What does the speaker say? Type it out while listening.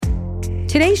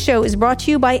Today's show is brought to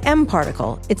you by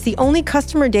mParticle. It's the only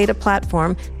customer data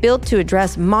platform built to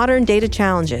address modern data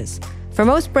challenges. For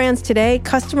most brands today,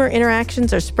 customer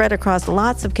interactions are spread across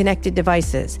lots of connected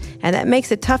devices, and that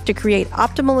makes it tough to create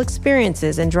optimal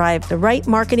experiences and drive the right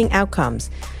marketing outcomes.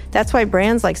 That's why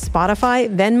brands like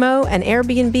Spotify, Venmo, and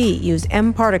Airbnb use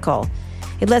mParticle.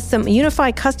 It lets them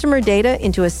unify customer data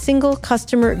into a single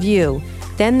customer view.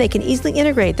 Then they can easily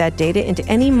integrate that data into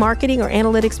any marketing or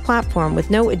analytics platform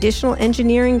with no additional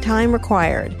engineering time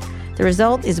required. The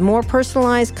result is more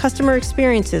personalized customer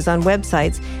experiences on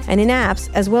websites and in apps,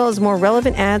 as well as more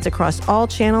relevant ads across all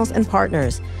channels and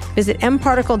partners. Visit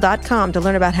mparticle.com to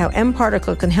learn about how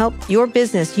mParticle can help your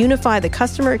business unify the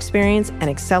customer experience and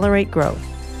accelerate growth.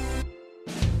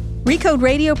 Recode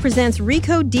Radio presents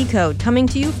Recode Decode, coming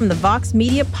to you from the Vox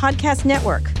Media Podcast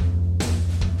Network.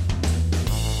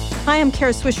 Hi, I'm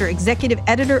Kara Swisher, Executive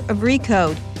Editor of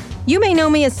Recode. You may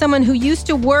know me as someone who used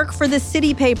to work for the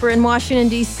City Paper in Washington,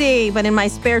 D.C., but in my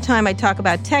spare time, I talk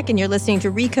about tech, and you're listening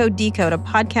to Recode Decode, a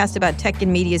podcast about tech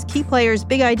and media's key players,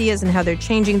 big ideas, and how they're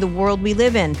changing the world we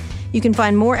live in. You can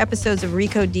find more episodes of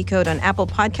Recode Decode on Apple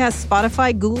Podcasts,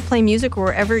 Spotify, Google Play Music, or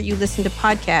wherever you listen to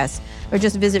podcasts, or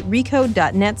just visit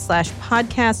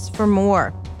recode.net/podcasts for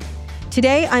more.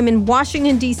 Today, I'm in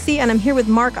Washington, D.C., and I'm here with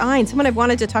Mark Ein, someone I've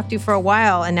wanted to talk to for a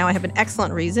while, and now I have an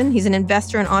excellent reason. He's an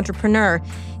investor and entrepreneur.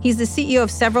 He's the CEO of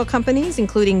several companies,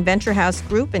 including Venture House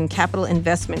Group and Capital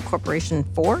Investment Corporation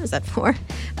 4. Is that 4?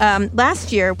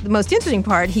 Last year, the most interesting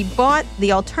part, he bought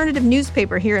the alternative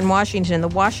newspaper here in Washington, the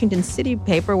Washington City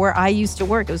Paper, where I used to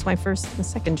work. It was my first and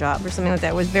second job or something like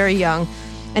that. I was very young.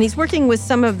 And he's working with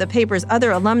some of the paper's other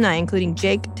alumni, including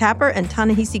Jake Tapper and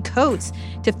Ta-Nehisi Coates,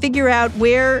 to figure out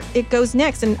where it goes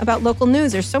next and about local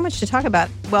news. There's so much to talk about.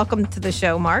 Welcome to the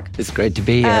show, Mark. It's great to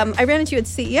be here. I ran into you at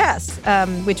CES,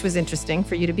 which was interesting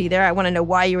for you to be there. I want to know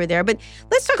why you were there. But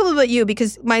let's talk a little about you,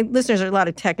 because my listeners are a lot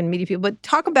of tech and media people. But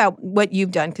talk about what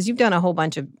you've done, because you've done a whole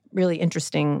bunch of really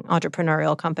interesting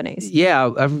entrepreneurial companies. Yeah,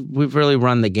 we've really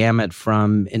run the gamut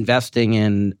from investing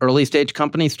in early stage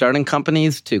companies, starting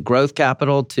companies, to growth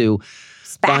capital, to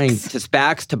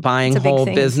SPACs, to buying whole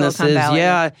businesses.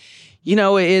 Yeah, you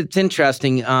know, it's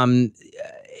interesting.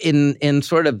 In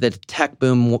sort of the tech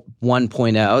boom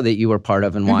 1.0 that you were part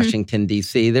of in Washington,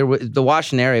 D.C., the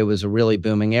Washington area was a really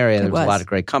booming area. There was a lot of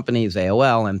great companies,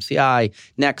 AOL, MCI,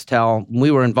 Nextel. We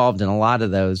were involved in a lot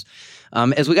of those.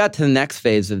 As we got to the next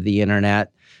phase of the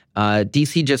internet,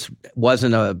 DC just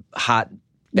wasn't a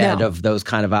hotbed of those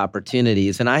kind of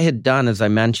opportunities. And I had done, as I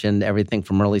mentioned, everything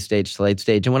from early stage to late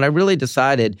stage. And what I really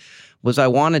decided was I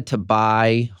wanted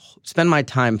to spend my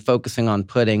time focusing on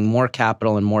putting more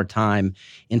capital and more time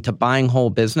into buying whole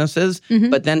businesses,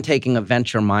 but then taking a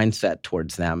venture mindset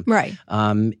towards them. Right.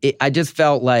 I just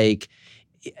felt like,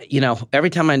 you know, every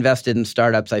time I invested in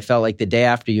startups, I felt like the day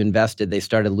after you invested, they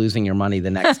started losing your money the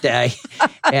next day.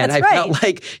 And I felt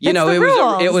like,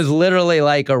 it was literally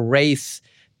like a race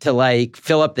to like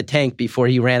fill up the tank before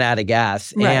you ran out of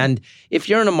gas. Right. And if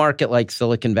you're in a market like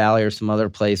Silicon Valley or some other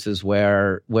places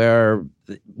where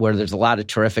there's a lot of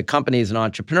terrific companies and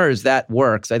entrepreneurs, that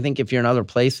works. I think if you're in other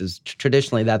places,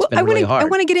 traditionally that's been really hard. I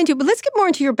want to get into it, but let's get more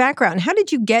into your background. How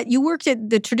did you worked at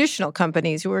the traditional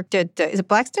companies. You worked at, is it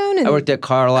Blackstone? I worked at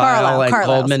Carlyle and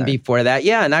Goldman before that.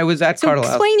 Yeah, and I was at Carlyle.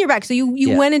 So explain your background. So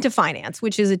you went into finance,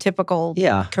 which is a typical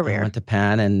career. I went to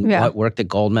Penn and worked at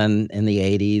Goldman in the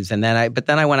 80s. And then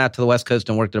I went out to the West Coast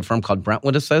and worked at a firm called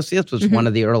Brentwood Associates, which was one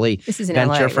of the early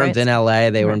venture firms in LA.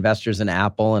 They were investors in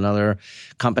Apple and other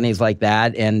companies like that.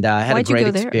 And had a great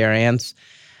experience.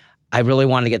 I really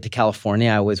wanted to get to California.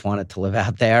 I always wanted to live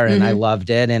out there, and I loved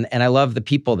it. And I loved the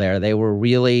people there. They were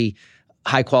really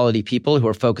high-quality people who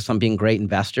were focused on being great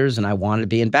investors, and I wanted to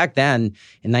be. And back then,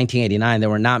 in 1989,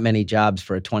 there were not many jobs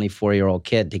for a 24-year-old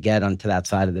kid to get onto that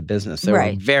side of the business. There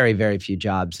were very, very few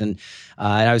jobs. And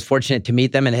I was fortunate to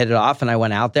meet them and hit it off, and I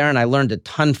went out there, and I learned a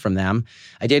ton from them.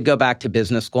 I did go back to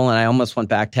business school, and I almost went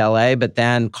back to L.A., but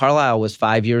then Carlyle was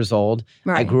 5 years old.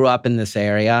 Right. I grew up in this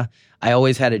area. I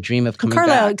always had a dream of coming back.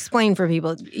 Carlyle, explain for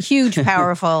people, huge,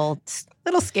 powerful,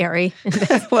 little scary.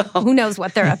 Well, who knows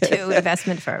what they're up to,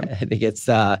 investment firm. I think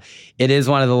it is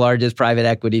one of the largest private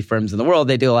equity firms in the world.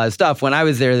 They do a lot of stuff. When I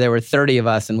was there were 30 of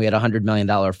us, and we had a $100 million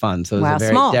fund. So it was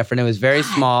very different. It was very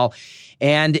small.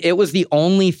 And it was the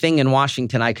only thing in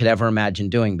Washington I could ever imagine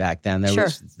doing back then.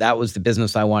 That was the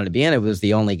business I wanted to be in. It was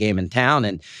the only game in town.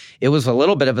 And it was a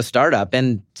little bit of a startup.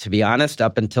 And to be honest,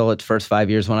 up until its first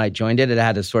 5 years when I joined it, it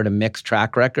had a sort of mixed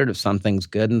track record of some things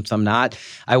good and some not.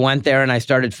 I went there and I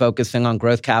started focusing on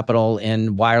growth capital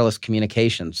in wireless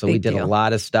communications. So we did a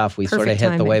lot of stuff. We sort of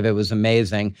hit the wave. It was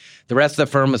amazing. The rest of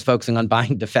the firm was focusing on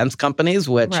buying defense companies,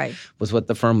 which was what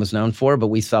the firm was known for, but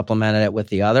we supplemented it with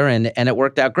the other, and it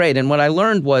worked out great. And what I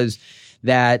learned was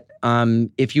that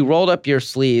if you rolled up your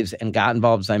sleeves and got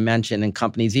involved, as I mentioned, in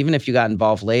companies, even if you got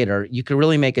involved later, you could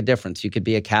really make a difference. You could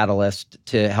be a catalyst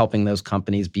to helping those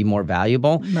companies be more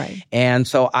valuable. Right. And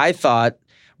so I thought,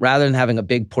 rather than having a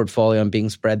big portfolio and being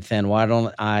spread thin, why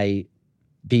don't I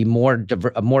be more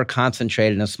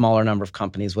concentrated in a smaller number of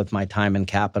companies with my time and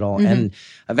capital? Mm-hmm. And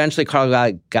eventually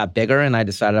Carlyle got bigger, and I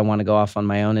decided I want to go off on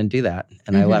my own and do that.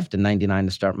 And I left in 99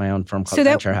 to start my own firm called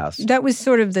Venture House. That was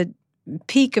sort of the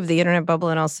peak of the internet bubble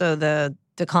and also the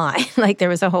decline. Like there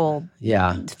was a whole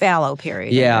fallow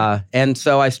period. Yeah. And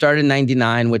so I started in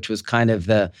 99, which was kind of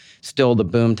still the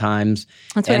boom times.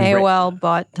 That's when AOL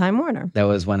bought Time Warner. That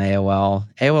was when AOL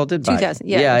did buy it. 2000.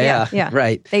 Yeah.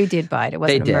 Right. They did buy it. It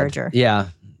wasn't a merger. Yeah.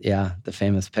 Yeah. The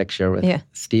famous picture with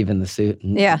Steve in the suit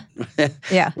and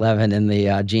Levin in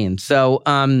the jeans. So,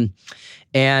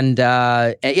 and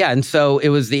so it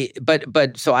was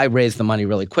so I raised the money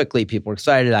really quickly. People were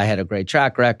excited. I had a great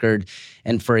track record.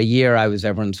 And for a year, I was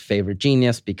everyone's favorite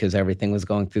genius because everything was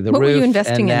going through the roof. What were you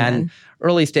investing in then?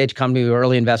 Early stage company. We were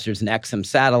early investors in XM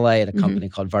Satellite, a company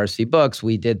called Varsity Books.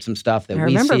 We did some stuff that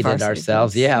we seeded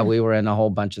ourselves. Yeah, we were in a whole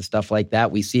bunch of stuff like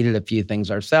that. We seeded a few things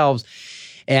ourselves.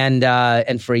 And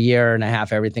for a year and a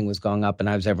half, everything was going up, and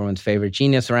I was everyone's favorite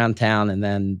genius around town. And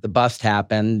then the bust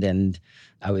happened, and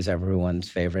I was everyone's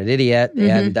favorite idiot.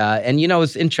 And it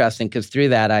was interesting because through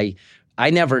that, I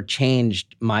never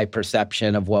changed my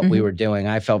perception of what we were doing.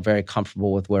 I felt very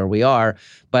comfortable with where we are,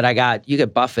 but you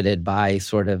get buffeted by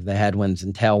sort of the headwinds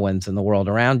and tailwinds in the world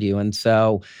around you. And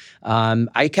so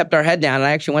I kept our head down, and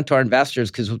I actually went to our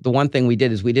investors because the one thing we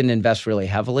did is we didn't invest really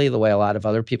heavily the way a lot of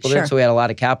other people did. So we had a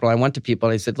lot of capital. I went to people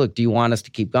and I said, look, do you want us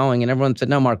to keep going? And everyone said,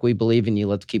 no, Mark, we believe in you.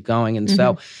 Let's keep going. And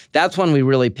so that's when we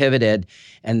really pivoted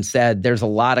and said, there's a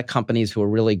lot of companies who are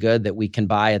really good that we can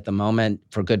buy at the moment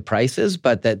for good prices,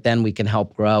 but that then we can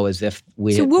help grow as if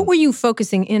we. So what were you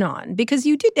focusing in on? Because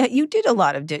you did a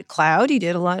lot of cloud, you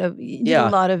did a lot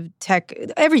of tech.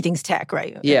 Everything's tech,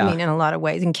 right? Yeah. I mean, in a lot of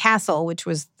ways. And Castle, which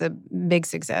was the big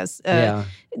success.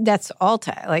 That's all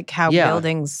tech, like how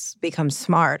buildings become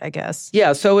smart, I guess.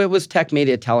 Yeah, so it was Tech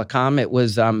Media Telecom. It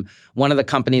was one of the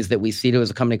companies that we seeded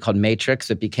was a company called Matrix.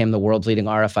 It became the world's leading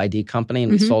RFID company,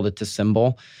 and we sold it to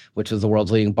Symbol, which was the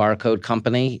world's leading barcode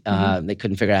company. They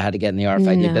couldn't figure out how to get in the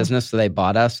RFID business, so they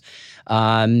bought us.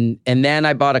 And then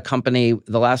I bought a company.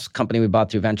 The last company we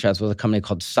bought through Venture House was a company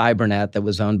called Cybernet that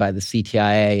was owned by the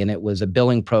CTIA, and it was a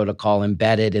billing protocol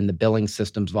embedded in the billing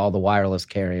systems of all the wireless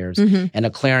carriers, and a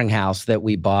clearinghouse that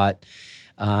we bought.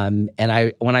 And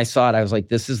when I saw it, I was like,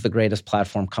 this is the greatest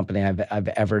platform company I've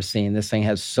ever seen. This thing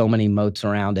has so many moats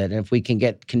around it. And if we can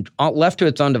get left to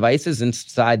its own devices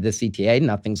inside the CTA,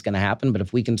 nothing's going to happen. But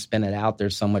if we can spin it out,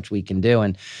 there's so much we can do.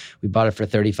 And we bought it for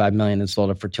 $35 million and sold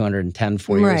it for $210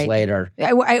 4 years later.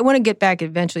 I want to get back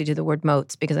eventually to the word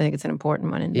moats because I think it's an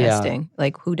important one in investing,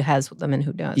 like who has them and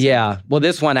who does. Yeah. Well,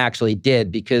 this one actually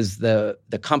did because the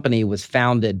company was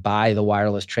founded by the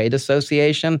Wireless Trade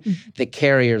Association. The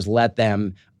carriers let them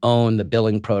own the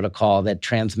billing protocol that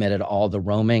transmitted all the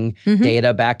roaming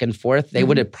data back and forth. They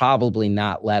would have probably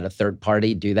not let a third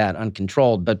party do that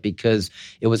uncontrolled, but because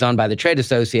it was owned by the trade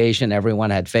association,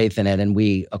 everyone had faith in it, and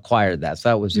we acquired that. So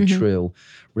that was a true,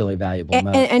 really valuable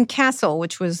move. And Castle,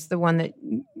 which was the one that,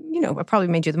 probably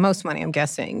made you the most money, I'm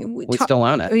guessing. We still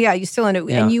own it. Yeah, you still own it.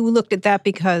 Yeah. And you looked at that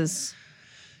because...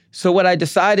 So what I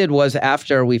decided was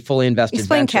after we fully invested in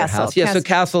Venture House. Yeah, so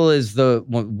Castle is the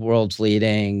world's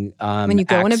leading when you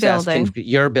go in a building.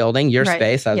 Your building, your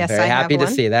space. I was very happy to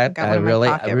see that. I'm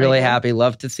really happy.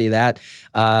 Love to see that.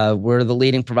 We're the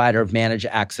leading provider of managed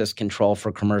access control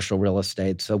for commercial real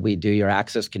estate. So we do your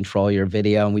access control, your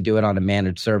video, and we do it on a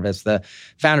managed service. The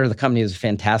founder of the company is a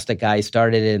fantastic guy. He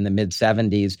started it in the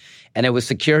mid-'70s, and it was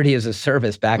security as a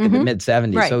service back in the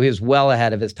mid-'70s. Right. So he was well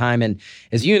ahead of his time. And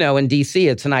as you know, in D.C.,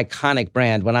 it's an iconic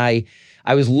brand. When I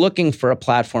was looking for a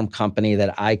platform company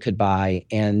that I could buy,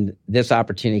 and this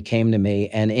opportunity came to me.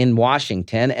 And in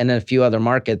Washington and in a few other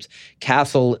markets,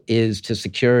 Castle is to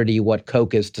security what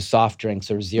Coke is to soft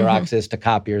drinks or Xerox is to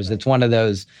copiers. It's one of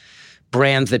those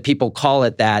brands that people call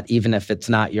it that, even if it's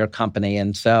not your company.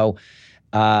 And so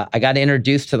I got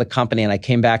introduced to the company, and I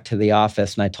came back to the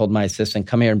office, and I told my assistant,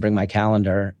 come here and bring my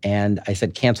calendar. And I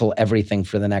said, cancel everything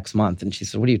for the next month. And she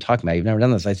said, what are you talking about? You've never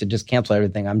done this. I said, just cancel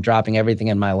everything. I'm dropping everything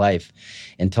in my life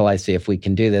until I see if we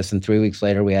can do this. And 3 weeks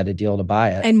later, we had a deal to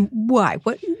buy it. And why?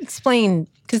 Explain,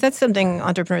 because that's something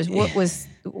entrepreneurs,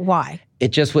 why?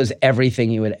 It just was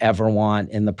everything you would ever want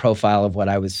in the profile of what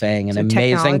I was saying. An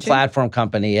amazing platform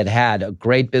company. It had a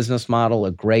great business model,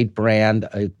 a great brand,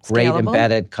 a great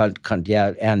embedded,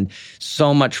 and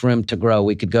so much room to grow.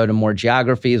 We could go to more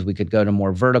geographies. We could go to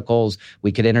more verticals.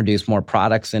 We could introduce more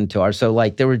products into our, so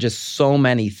like there were just so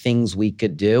many things we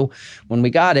could do when we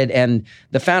got it. And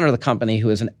the founder of the company, who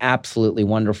is an absolutely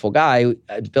wonderful guy,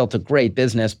 built a great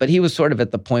business, but he was sort of at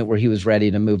the point where he was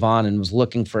ready to move on and was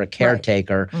looking for a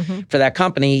caretaker for that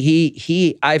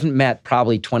company. I've met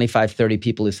probably 25, 30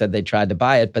 people who said they tried to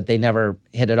buy it, but they never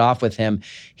hit it off with him.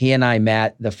 He and I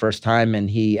met the first time, and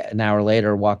he, an hour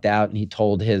later, walked out and he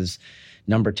told his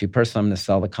number 2 person, I'm going to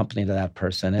sell the company to that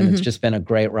person. And it's just been a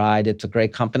great ride. It's a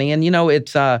great company. And,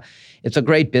 it's a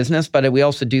great business, but we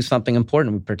also do something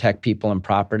important. We protect people and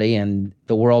property, and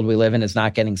the world we live in is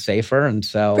not getting safer. And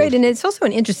so... Right, and it's also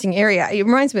an interesting area. It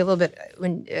reminds me a little bit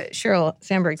when Sheryl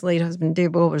Sandberg's late husband,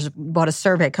 Dave Wilbers, bought a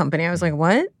survey company. I was like,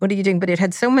 what? What are you doing? But it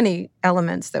had so many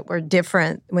elements that were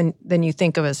different than you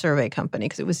think of a survey company,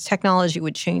 because it was technology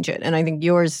would change it. And I think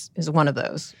yours is one of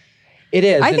those. It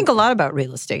is. I think a lot about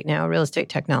real estate now, real estate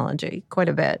technology, quite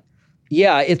a bit.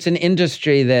 Yeah, it's an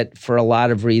industry that for a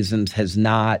lot of reasons has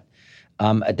not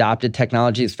adopted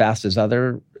technology as fast as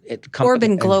other companies. Or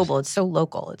been global. It's so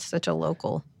local. It's such a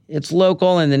local. It's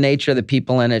local, and the nature of the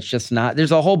people in it's just not.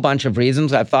 There's a whole bunch of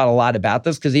reasons. I've thought a lot about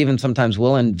this, because even sometimes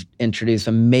we'll introduce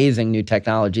amazing new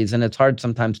technologies, and it's hard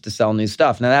sometimes to sell new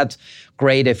stuff. Now, that's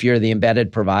great if you're the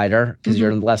embedded provider, because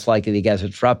you're less likely to get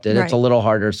disrupted. Right. It's a little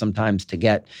harder sometimes to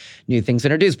get new things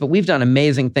introduced. But we've done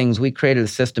amazing things. We created a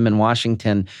system in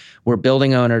Washington where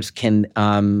building owners can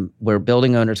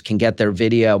get their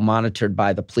video monitored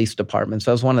by the police department.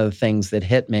 So that was one of the things that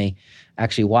hit me.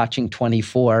 Actually watching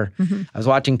 24. I was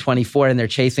watching 24, and they're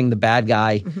chasing the bad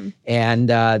guy, and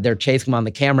they're chasing him on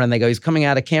the camera, and they go, he's coming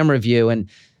out of camera view, and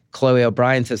Chloe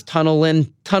O'Brien says, tunnel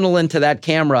into that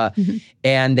camera,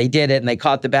 and they did it, and they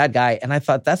caught the bad guy, and I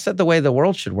thought, that's not the way the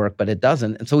world should work, but it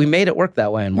doesn't, and so we made it work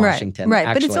that way in Washington.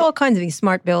 Right, but it's all kinds of these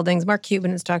smart buildings. Mark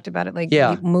Cuban has talked about it,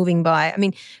 people moving by. I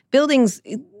mean, buildings,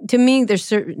 to me, there's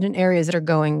certain areas that are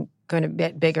going to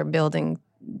get bigger. Building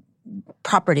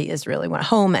property is really one.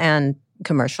 Home and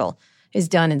commercial is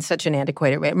done in such an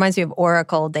antiquated way. It reminds me of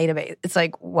Oracle database. It's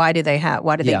like, why do they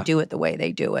do it the way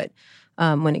they do it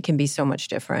when it can be so much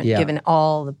different, given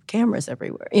all the cameras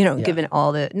everywhere, given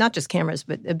all the, not just cameras,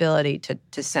 but ability to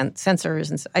sensors.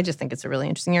 And I just think it's a really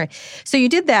interesting area. So you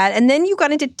did that, and then you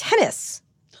got into tennis.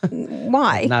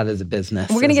 Why? Not as a business.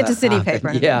 We're going to get to City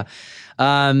Paper. Yeah.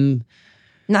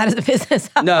 Not as a business.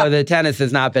 No, the tennis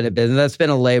has not been a business. That's been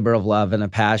a labor of love and a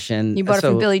passion. You bought it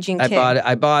from Billie Jean King.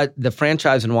 I bought the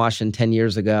franchise in Washington 10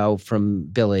 years ago from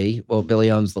Billie. Well, Billie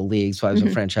owns the league, so I was a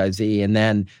franchisee. And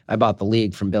then I bought the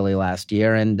league from Billie last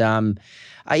year. And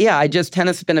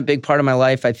tennis has been a big part of my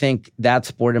life. I think that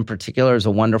sport in particular is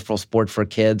a wonderful sport for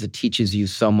kids. It teaches you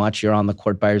so much. You're on the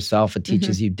court by yourself. It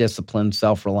teaches you discipline,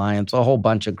 self-reliance, a whole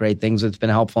bunch of great things that's been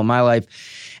helpful in my life.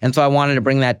 And so I wanted to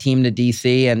bring that team to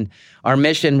D.C., and our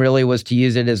mission really was to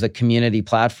use it as a community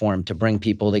platform to bring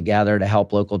people together to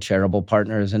help local charitable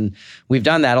partners. And we've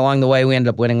done that. Along the way, we ended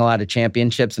up winning a lot of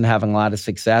championships and having a lot of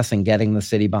success and getting the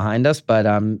city behind us. But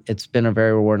it's been a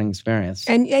very rewarding experience.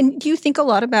 And do you think a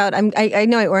lot about, I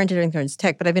know I oriented everything towards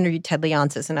tech, but I've interviewed Ted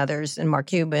Leonsis and others and Mark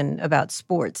Cuban about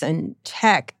sports and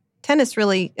tech. Tennis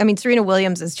really, Serena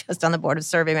Williams is just on the board of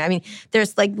Survey.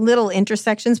 There's like little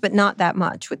intersections, but not that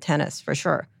much with tennis, for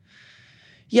sure.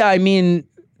 Yeah,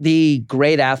 the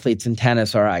great athletes in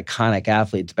tennis are iconic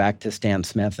athletes, back to Stan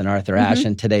Smith and Arthur Ashe,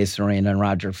 and today Serena and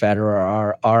Roger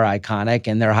Federer are iconic,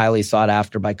 and they're highly sought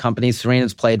after by companies.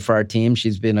 Serena's played for our team.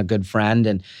 She's been a good friend,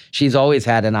 and she's always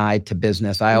had an eye to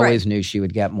business. I always knew she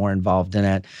would get more involved in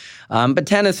it. But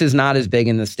tennis is not as big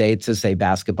in the States as, say,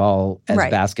 basketball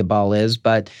is,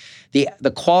 but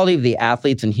the quality of the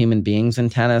athletes and human beings in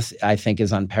tennis, I think,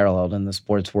 is unparalleled in the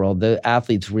sports world. The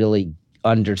athletes really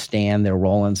understand their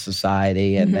role in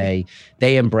society, and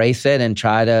they embrace it and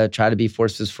try to be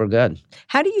forces for good.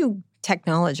 How do you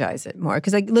technologize it more?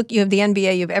 Because look, you have the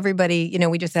NBA, you have everybody.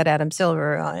 We just had Adam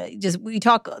Silver.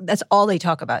 That's all they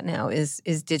talk about now is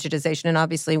digitization, and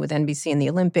obviously with NBC and the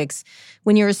Olympics.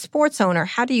 When you're a sports owner,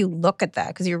 how do you look at that?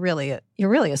 Because you're really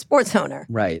a sports owner,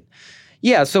 right?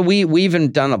 Yeah. So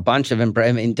we've done a bunch of.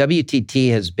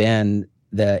 WTT has been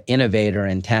the innovator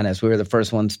in tennis. We were the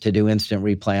first ones to do instant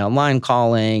replay online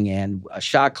calling and a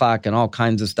shot clock and all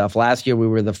kinds of stuff. Last year, we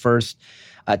were the first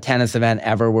tennis event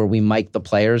ever where we mic'd the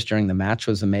players during the match.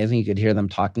 It was amazing. You could hear them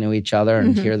talking to each other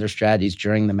and hear their strategies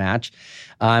during the match.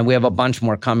 And we have a bunch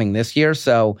more coming this year.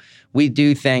 So we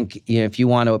do think if you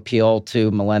want to appeal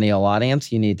to millennial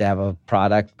audience, you need to have a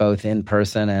product both in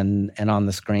person and on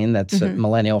the screen that's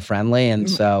millennial friendly. And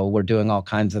so we're doing all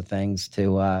kinds of things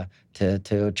to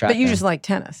attract. But you just like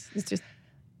tennis. It's just.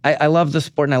 I love the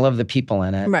sport and I love the people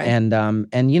in it. Right. And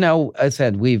I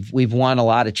said we've won a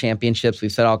lot of championships.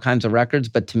 We've set all kinds of records.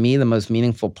 But to me, the most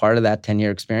meaningful part of that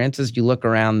 10-year experience is you look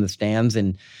around the stands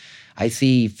and I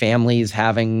see families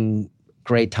having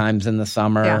great times in the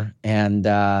summer and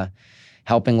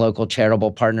helping local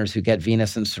charitable partners who get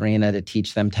Venus and Serena to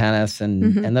teach them tennis.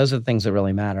 And those are the things that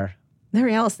really matter.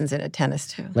 Larry Ellison's into tennis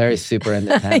too. Larry's super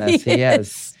into tennis. He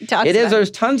is. It is. There's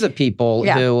tons of people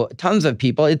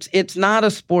It's not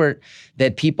a sport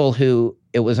that people who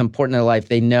it was important in their life,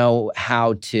 they know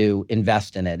how to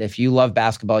invest in it. If you love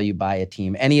basketball, you buy a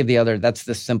team. Any of the other, that's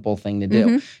the simple thing to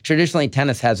do. Traditionally,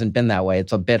 tennis hasn't been that way.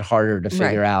 It's a bit harder to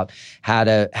figure out how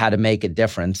to make a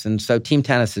difference. And so team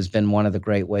tennis has been one of the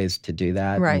great ways to do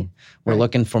that. Right. And we're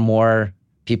looking for more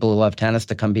people who love tennis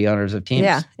to come be owners of teams.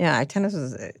 Yeah. Tennis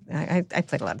was. I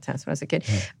played a lot of tennis when I was a kid.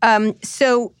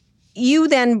 So you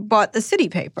then bought the City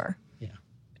Paper. Yeah.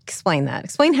 Explain that.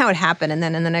 Explain how it happened, and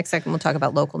then in the next second we'll talk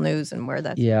about local news and where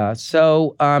that's. Yeah.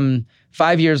 So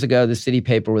 5 years ago, the City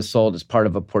Paper was sold as part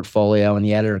of a portfolio, and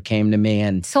the editor came to me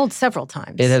and sold several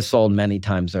times. It has sold many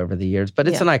times over the years, but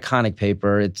it's an iconic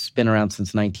paper. It's been around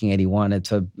since 1981.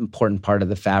 It's an important part of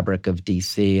the fabric of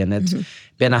D.C., and it's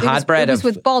been a hotbed. It was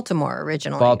with Baltimore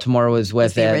originally. Baltimore was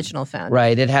with the original founder.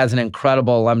 Right. It has an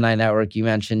incredible alumni network. You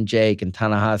mentioned Jake and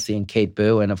Ta-Nehisi and Kate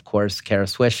Boo, and of course Kara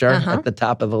Swisher at the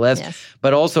top of the list. Yes.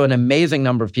 But also an amazing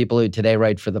number of people who today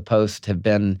write for the Post have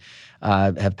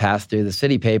passed through the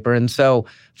City Paper. And so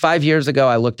 5 years ago,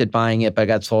 I looked at buying it, but it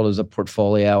got sold as a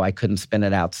portfolio. I couldn't spin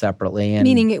it out separately. And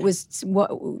meaning it was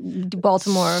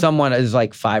Baltimore? Someone, is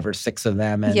like 5 or 6 of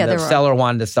them. And the seller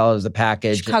wanted to sell it as a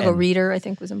package. Chicago Reader, I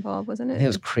think, was involved, wasn't it? It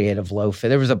was Creative Loaf.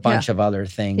 There was a bunch of other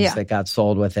things that got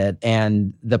sold with it.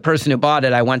 And the person who bought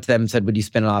it, I went to them and said, would you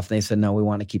spin it off? And they said, no, we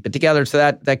want to keep it together. So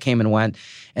that came and went.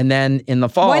 And then in the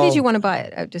fall— Why did you want to buy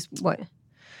it?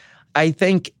 I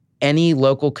think any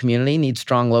local community needs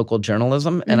strong local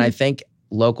journalism. And I think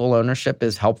local ownership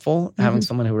is helpful. Having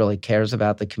someone who really cares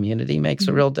about the community makes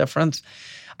a real difference.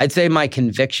 I'd say my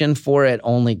conviction for it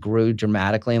only grew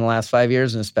dramatically in the last 5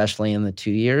 years, and especially in the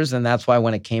 2 years. And that's why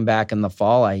when it came back in the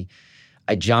fall, I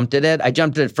jumped at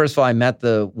it. First of all, I met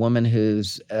the woman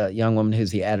young woman who's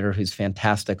the editor, who's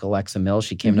fantastic, Alexa Mills.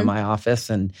 She came to my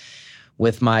office, and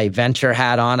with my venture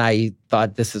hat on, I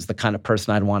thought this is the kind of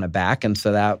person I'd want to back. And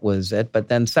so that was it. But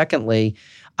then secondly,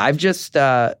 I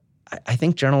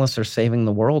think journalists are saving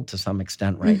the world to some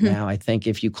extent right now. I think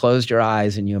if you closed your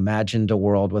eyes and you imagined a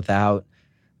world without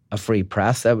a free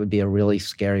press, that would be a really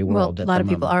scary world. Well, a lot of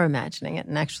people are imagining it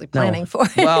and actually planning for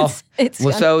it.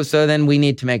 Well, so then we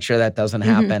need to make sure that doesn't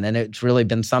happen. And it's really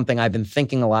been something I've been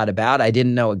thinking a lot about. I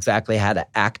didn't know exactly how to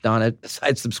act on it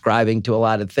besides subscribing to a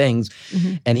lot of things.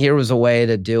 And here was a way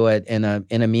to do it in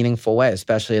a meaningful way,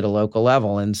 especially at a local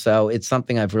level. And so it's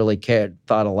something I've really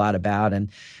thought a lot about. And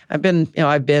I've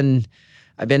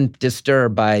been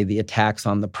disturbed by the attacks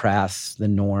on the press, the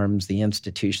norms, the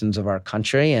institutions of our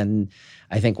country. And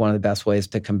I think one of the best ways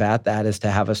to combat that is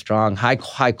to have a strong, high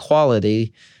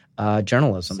quality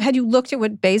journalism. Had you looked at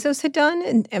what Bezos had done?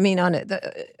 And I mean,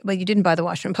 you didn't buy the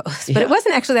Washington Post, but it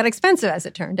wasn't actually that expensive as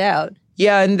it turned out.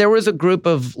 Yeah, and there was a group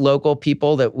of local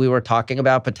people that we were talking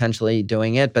about potentially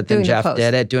doing it, but then Jeff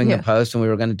did it, doing the Post, and we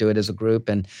were going to do it as a group.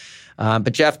 And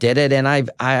but Jeff did it, and I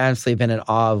honestly been in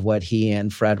awe of what he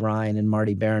and Fred Ryan and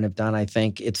Marty Barron have done. I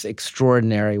think it's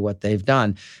extraordinary what they've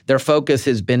done. Their focus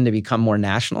has been to become more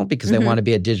national because they want to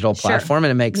be a digital platform,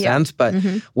 and it makes sense. But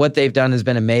what they've done has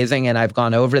been amazing, and I've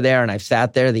gone over there and I've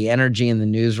sat there. The energy in the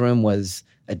newsroom was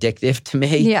addictive to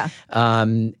me. Yeah.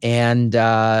 And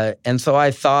so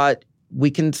I thought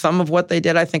some of what they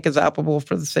did I think is applicable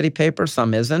for the City Paper,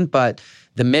 some isn't, but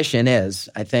the mission is.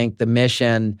 I think the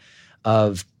mission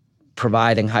of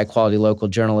providing high-quality local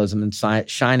journalism and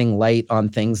shining light on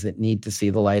things that need to see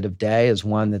the light of day is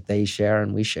one that they share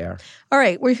and we share. All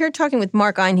right. We're here talking with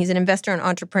Mark Ein. He's an investor and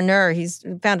entrepreneur. He's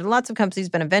founded lots of companies. He's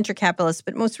been a venture capitalist,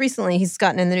 but most recently he's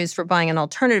gotten in the news for buying an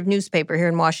alternative newspaper here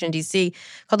in Washington, D.C.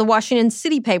 called the Washington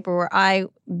City Paper, where I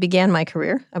began my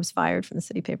career. I was fired from the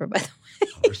City Paper, by the way.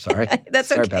 Oh, we're sorry. That's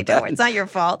sorry okay. Don't worry. It's not your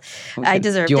fault. Okay. I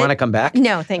deserved it. Do you want to come back?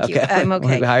 No, thank you. I'm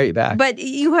okay. We'll hire you back. But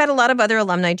you had a lot of other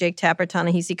alumni, Jake Tapper,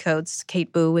 Ta-Nehisi Coates, keynotes.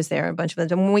 Kate Boo was there, a bunch of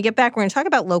them. And when we get back, we're going to talk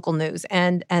about local news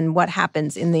and what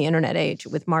happens in the internet age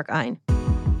with Mark Ein.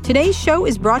 Today's show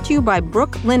is brought to you by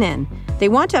Brooklinen. They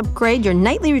want to upgrade your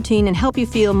nightly routine and help you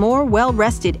feel more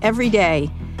well-rested every day.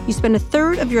 You spend a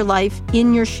third of your life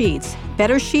in your sheets.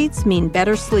 Better sheets mean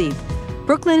better sleep.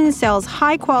 Brooklinen sells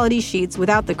high-quality sheets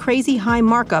without the crazy high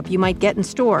markup you might get in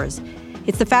stores.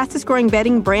 It's the fastest-growing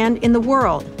bedding brand in the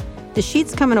world. The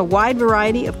sheets come in a wide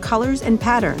variety of colors and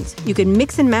patterns. You can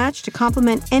mix and match to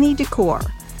complement any decor.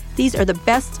 These are the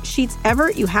best sheets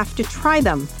ever. You have to try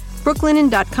them.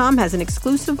 Brooklinen.com has an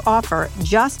exclusive offer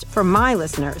just for my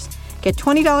listeners. Get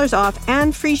 $20 off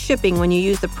and free shipping when you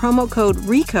use the promo code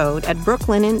RECODE at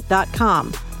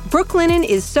brooklinen.com. Brooklinen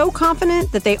is so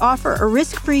confident that they offer a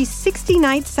risk-free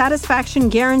 60-night satisfaction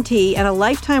guarantee and a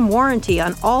lifetime warranty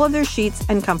on all of their sheets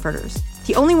and comforters.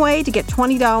 The only way to get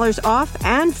 $20 off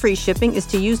and free shipping is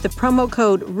to use the promo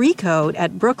code RECODE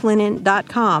at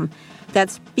brooklinen.com.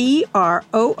 That's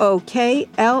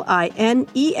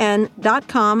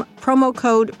BROOKLINEN.com, promo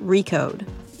code RECODE.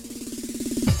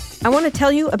 I want to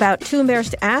tell you about Too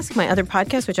Embarrassed to Ask, my other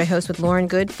podcast, which I host with Lauren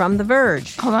Good from The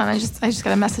Verge. Hold on, I just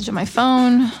got a message on my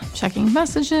phone. Checking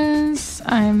messages.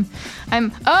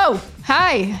 Oh,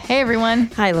 hi. Hey,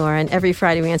 everyone. Hi, Lauren. Every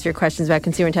Friday we answer your questions about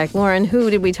consumer tech. Lauren, who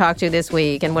did we talk to this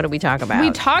week, and what did we talk about? We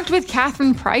talked with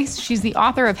Catherine Price. She's the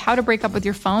author of How to Break Up with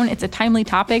Your Phone. It's a timely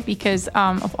topic because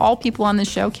of all people on this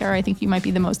show, Kara, I think you might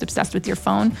be the most obsessed with your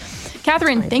phone.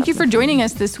 Catherine, thank you for joining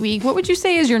us this week. What would you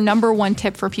say is your number one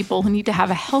tip for people who need to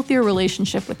have a healthier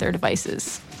relationship with their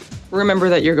devices? Remember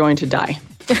that you're going to die.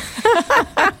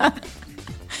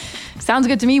 Sounds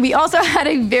good to me. We also had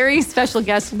a very special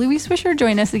guest, Louis Swisher,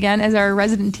 join us again as our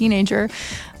resident teenager.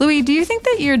 Louis, do you think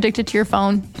that you're addicted to your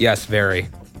phone? Yes, very.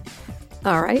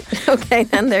 All right. Okay,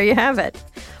 then there you have it.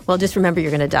 Well, just remember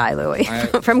you're going to die, Louis,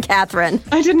 from Catherine.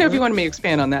 I didn't know if you wanted me to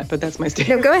expand on that, but that's my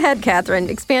statement. No, go ahead, Catherine.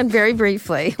 Expand very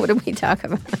briefly. What did we talk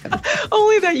about?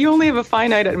 Only that you only have a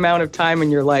finite amount of time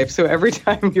in your life. So every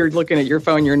time you're looking at your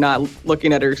phone, you're not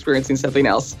looking at or experiencing something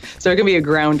else. So it can be a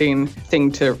grounding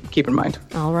thing to keep in mind.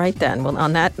 All right, then. Well,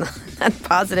 on that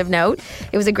positive note,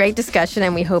 it was a great discussion,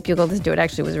 and we hope you'll go listen to it.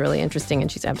 Actually, it was really interesting,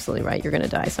 and she's absolutely right. You're going to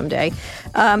die someday.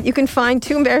 You can find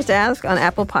Too Embarrassed to Ask on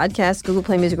Apple Podcasts, Google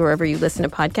Play Music, or wherever you listen to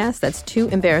podcasts. That's Too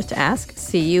Embarrassed to Ask.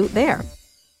 See you there.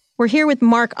 We're here with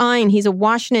Mark Ein. He's a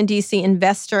Washington, D.C.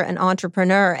 investor and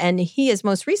entrepreneur, and he has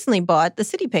most recently bought the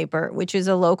City Paper, which is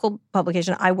a local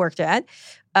publication I worked at.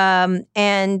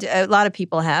 And a lot of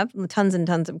people have. Tons and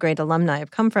tons of great alumni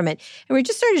have come from it. And we're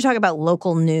just starting to talk about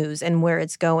local news and where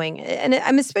it's going. And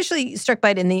I'm especially struck by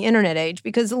it in the internet age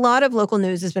because a lot of local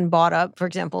news has been bought up. For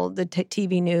example, the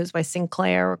TV news by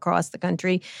Sinclair across the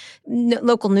country.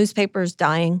 Local newspapers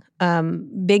dying.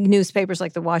 Big newspapers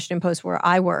like the Washington Post, where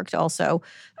I worked also.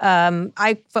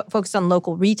 I focused on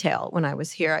local retail when I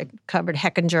was here. I covered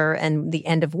Heckinger and the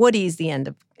end of Woody's, the end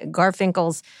of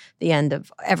Garfinkel's, the end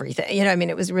of everything. You know, I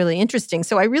mean, it was really interesting.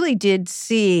 So I really did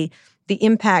see the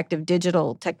impact of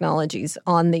digital technologies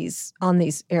on these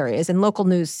areas, and local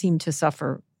news seemed to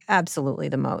suffer absolutely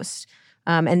the most.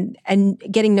 And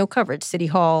getting no coverage, city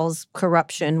halls,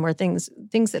 corruption, were things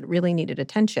that really needed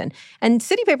attention. And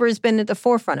City Paper has been at the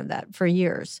forefront of that for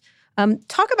years.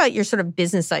 Talk about your sort of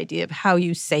business idea of how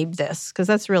you saved this, because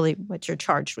that's really what you're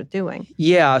charged with doing.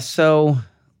 Yeah, so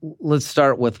let's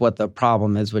start with what the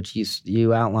problem is, which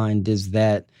you outlined, is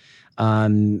that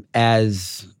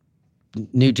as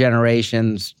new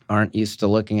generations aren't used to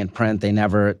looking at print, it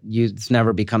never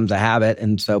becomes a habit,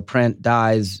 and so print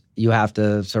dies. You have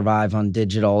to survive on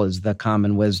digital is the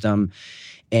common wisdom.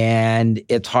 And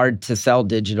it's hard to sell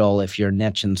digital if you're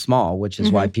niche and small, which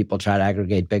is why people try to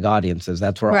aggregate big audiences.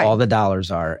 That's where all the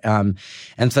dollars are. And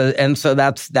so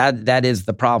that is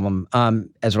the problem.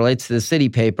 As relates to the City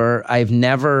Paper, I've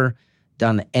never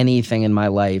done anything in my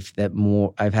life that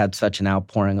I've had such an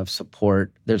outpouring of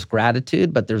support. There's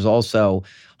gratitude, but there's also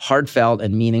heartfelt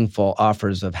and meaningful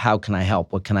offers of how can I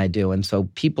help? What can I do? And so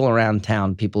people around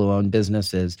town, people who own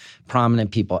businesses,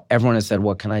 prominent people, everyone has said,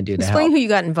 what can I do to help? Explain who you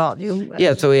got involved.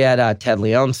 Yeah, so we had Ted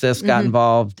Leonsis got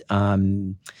involved.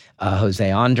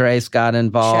 Jose Andres got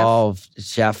involved.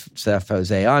 Chef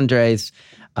Jose Andres.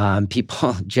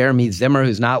 People, Jeremy Zimmer,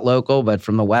 who's not local, but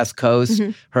from the West Coast,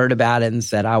 heard about it and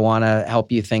said, I want to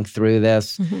help you think through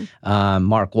this.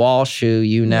 Mark Walsh, who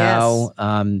you know.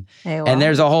 And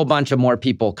there's a whole bunch of more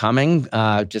people coming,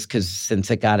 just because since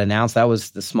it got announced, that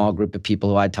was the small group of people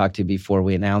who I talked to before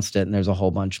we announced it, and there's a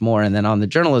whole bunch more. And then on the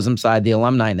journalism side, the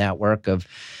Alumni Network of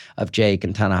of Jake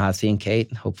and Ta-Nehisi and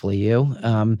Kate, hopefully you.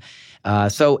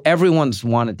 So everyone's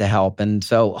wanted to help. And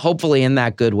so hopefully in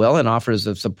that goodwill and offers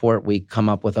of support, we come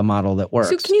up with a model that works.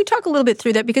 So can you talk a little bit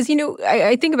through that? Because,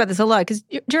 I think about this a lot because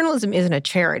journalism isn't a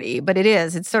charity, but it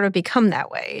is. It's sort of become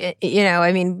that way.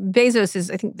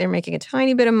 Bezos I think they're making a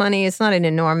tiny bit of money. It's not an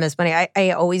enormous money.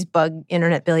 I always bug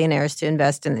internet billionaires to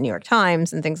invest in the New York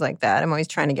Times and things like that. I'm always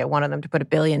trying to get one of them to put $1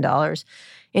 billion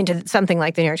into something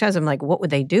like the New York Times. I'm like, what would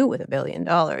they do with $1 billion?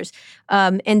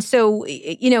 And so,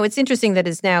 it's interesting that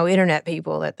it's now internet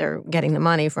people that they're getting the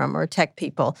money from or tech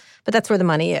people, but that's where the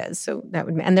money is. So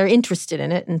and they're interested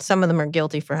in it. And some of them are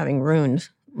guilty for having ruined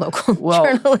local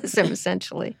journalism,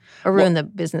 essentially, or ruined the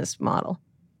business model.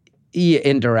 Yeah,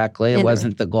 indirectly. It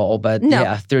wasn't the goal, but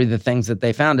through the things that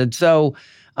they founded. So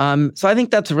I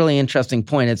think that's a really interesting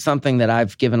point. It's something that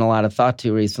I've given a lot of thought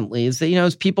to recently is that,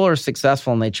 as people are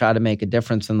successful and they try to make a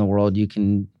difference in the world, you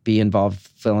can be involved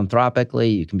philanthropically,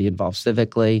 you can be involved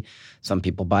civically. Some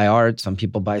people buy art, some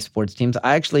people buy sports teams.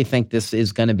 I actually think this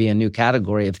is going to be a new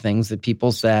category of things that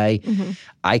people say,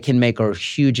 I can make a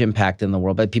huge impact in the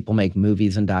world, but people make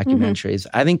movies and documentaries.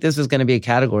 I think this is going to be a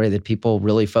category that people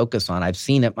really focus on. I've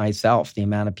seen it myself, the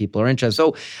amount of people are interested.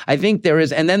 So I think there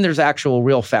is, and then there's actual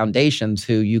real foundations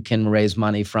who you can raise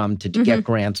money from to get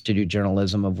grants to do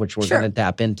journalism, of which we're going to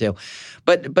tap into.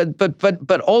 But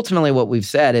ultimately what we've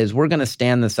said is we're going to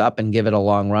stand this up and give it a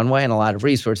long runway and a lot of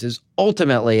resources.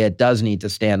 Ultimately, it does need to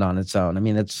stand on its own. I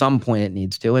mean, at some point it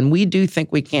needs to. And we do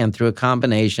think we can through a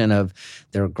combination of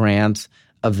their grants,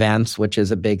 events, which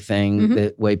is a big thing,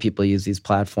 the way people use these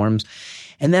platforms.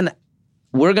 And then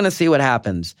we're going to see what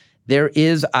happens. There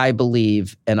is, I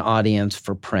believe, an audience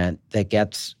for print that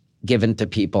gets given to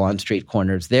people on street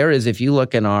corners. There is, if you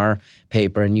look in our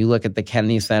paper and you look at the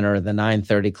Kennedy Center, the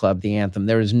 930 Club, the Anthem,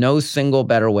 there is no single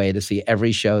better way to see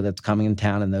every show that's coming in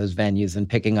town in those venues, and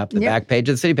picking up the back page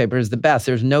of the city paper is the best.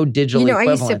 There's no digital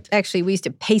equivalent. We used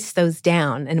to paste those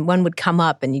down, and one would come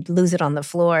up and you'd lose it on the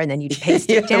floor and then you'd paste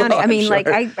it down. I mean,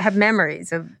 I have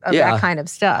memories of that kind of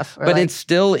stuff. But it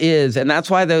still is, and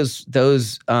that's why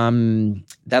that's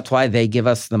why they give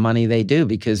us the money they do,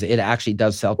 because it actually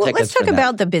does sell tickets. Let's talk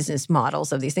about the business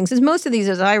models of these things. Because most of these,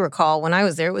 as I recall, when I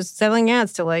was there, it was selling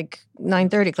ads to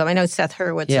 930 Club. I know Seth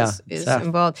Hurwitz is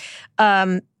involved.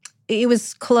 It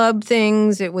was club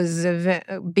things. It was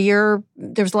beer.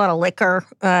 There was a lot of liquor,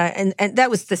 and that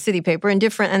was the city paper. And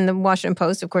the Washington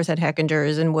Post, of course, had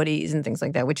Heckingers and Woody's and things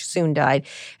like that, which soon died.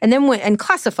 And then and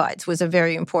classifieds was a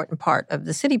very important part of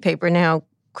the city paper. Now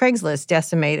Craigslist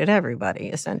decimated everybody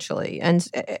essentially, and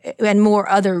more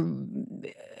other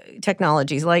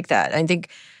technologies like that. I think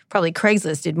probably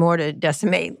Craigslist did more to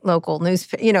decimate local news,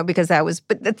 because that was.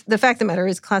 But the fact of the matter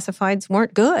is, classifieds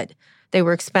weren't good. They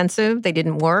were expensive. They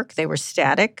didn't work. They were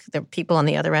static. The people on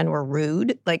the other end were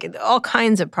rude. All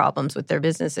kinds of problems with their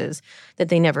businesses that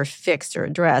they never fixed or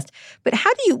addressed. But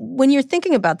how do you, when you're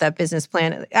thinking about that business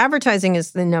plan, advertising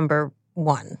is the number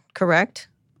one, correct?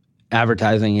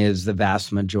 Advertising is the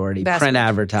vast majority. Print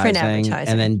advertising,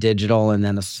 and then digital, and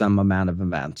then some amount of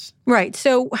events. Right.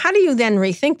 So how do you then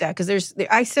rethink that? Because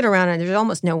I sit around and there's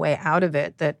almost no way out of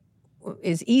it that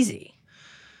is easy.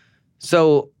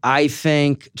 So I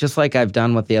think, just like I've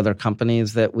done with the other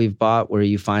companies that we've bought, where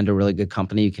you find a really good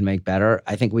company you can make better,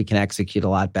 I think we can execute a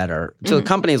lot better. So the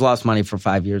company's lost money for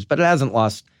 5 years, but it hasn't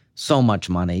lost so much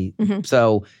money.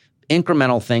 So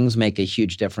incremental things make a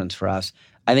huge difference for us.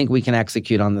 I think we can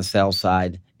execute on the sales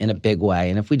side in a big way.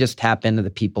 And if we just tap into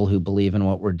the people who believe in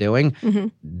what we're doing,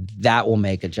 that will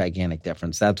make a gigantic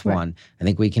difference. That's one. I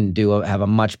think we can have a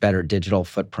much better digital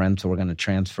footprint. So we're going to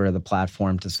transfer the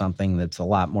platform to something that's a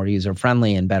lot more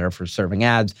user-friendly and better for serving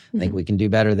ads. I think we can do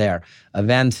better there.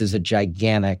 Events is a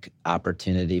gigantic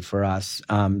opportunity for us.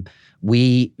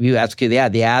 You execute the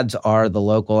ad. The ads are the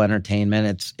local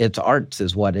entertainment. It's arts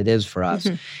is what it is for us.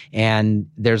 And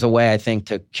there's a way, I think,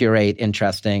 to curate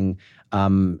interesting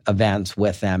events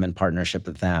with them, in partnership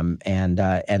with them, and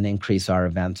increase our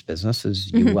events business,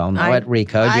 as you well know at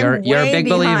Recode. You're a big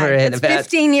believer in events.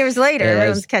 15 years later,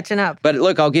 everyone's catching up. But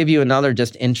look, I'll give you another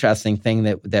just interesting thing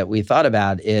that we thought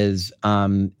about is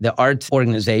the arts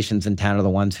organizations in town are the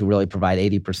ones who really provide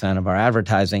 80% of our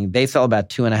advertising. They sell about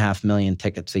 2.5 million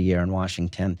tickets a year in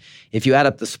Washington. If you add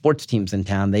up the sports teams in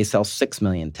town, they sell 6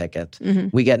 million tickets.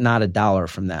 We get not $1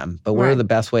 from them, but we're the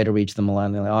best way to reach the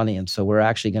millennial audience. So we're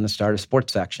actually going to start a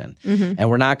sports section. And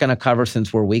we're not going to cover,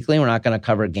 since we're weekly, we're not going to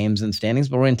cover games and standings,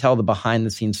 but we're going to tell the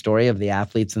behind-the-scenes story of the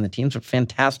athletes and the teams. Are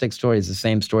fantastic stories, the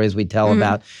same stories we tell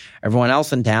about everyone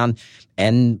else in town.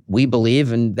 And we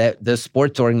believe in that the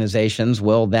sports organizations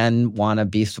will then want to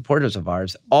be supporters of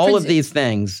ours. All of these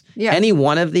things, any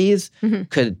one of these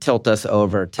could tilt us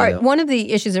over to. All right, one of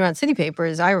the issues around City Paper,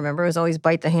 as I remember, was always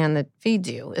bite the hand that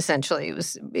feeds you, essentially. It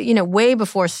was, way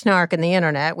before snark and the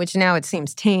internet, which now it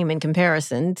seems tame in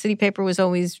comparison. City Paper was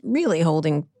always really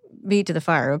holding feet to the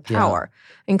fire of power,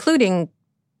 including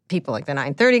people like the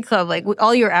 930 Club, like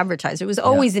all your advertisers. It was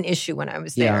always an issue when I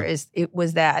was there. It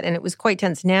was that, and it was quite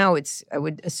tense. Now it's, I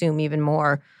would assume, even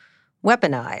more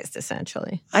weaponized,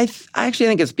 essentially. I actually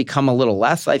think it's become a little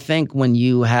less. I think when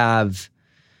you have,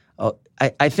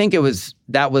 I think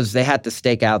they had to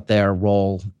stake out their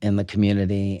role in the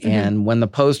community, and when the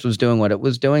Post was doing what it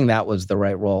was doing, that was the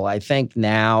right role. I think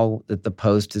now that the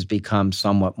Post has become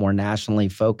somewhat more nationally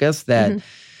focused, that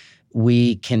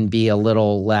we can be a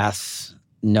little less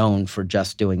known for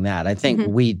just doing that. I think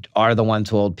we are the ones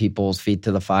who hold people's feet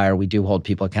to the fire. We do hold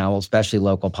people accountable, especially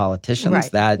local politicians.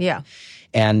 Right.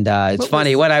 And it's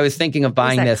funny, when I was thinking of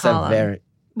buying this,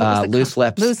 Loose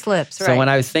Lips. Loose Lips, right. So when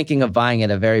I was thinking of buying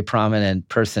it, a very prominent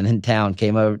person in town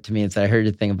came over to me and said, I heard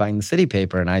you think of buying the City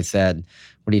Paper. And I said,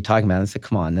 what are you talking about? And I said,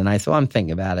 come on. And I said, well, I'm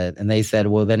thinking about it. And they said,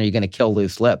 well, then are you going to kill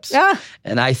Loose Lips?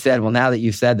 And I said, well, now that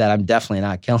you've said that, I'm definitely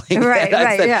not killing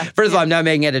it. First of all, I'm not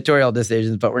making editorial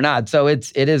decisions, but we're not. So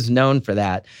it is known for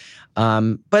that.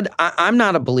 But I'm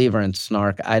not a believer in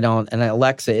snark. And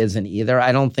Alexa isn't either.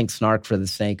 I don't think snark for the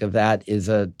sake of that is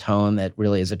a tone that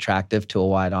really is attractive to a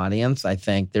wide audience. I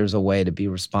think there's a way to be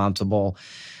responsible,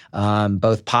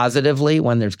 both positively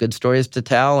when there's good stories to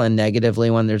tell and negatively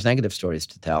when there's negative stories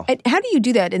to tell. And how do you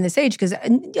do that in this age? Because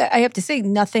I have to say,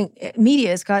 media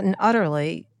has gotten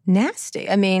utterly nasty.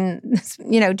 I mean,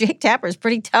 Jake Tapper is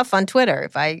pretty tough on Twitter,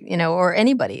 or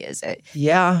anybody is.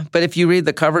 Yeah, but if you read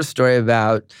the cover story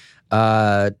about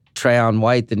Trayon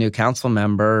White, the new council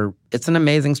member, it's an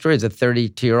amazing story. He's a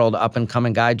 32-year-old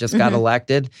up-and-coming guy, just got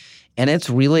elected. And it's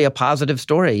really a positive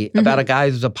story about a guy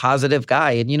who's a positive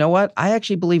guy. And you know what? I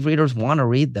actually believe readers want to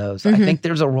read those. I think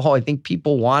there's a role. I think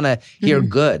people want to hear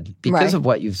good because of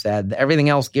what you've said. Everything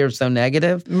else gears so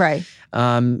negative. Right.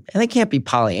 And they can't be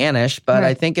Pollyannish, but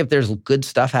I think if there's good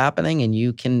stuff happening and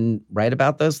you can write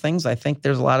about those things, I think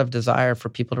there's a lot of desire for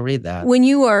people to read that. When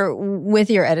you are with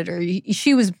your editor,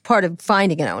 she was part of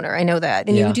finding an owner. I know that.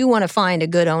 And you do want to find a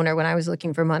good owner. When I was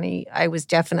looking for money, I was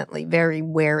definitely very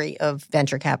wary of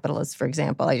venture capitalists, for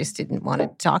example. I just didn't want to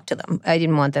talk to them. I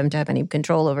didn't want them to have any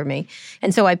control over me.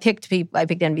 And so I picked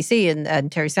NBC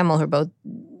and Terry Semel, who are both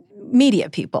media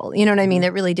people, you know what I mean,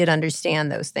 that really did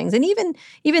understand those things. And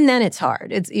even then it's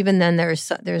hard. Even then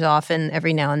there's often,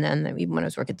 every now and then, even when I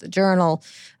was working at the Journal,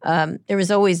 there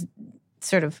was always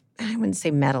sort of, I wouldn't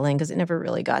say meddling because it never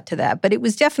really got to that, but it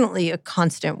was definitely a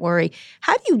constant worry.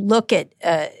 How do you look at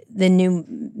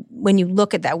when you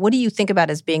look at that, what do you think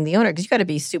about as being the owner? Because you got to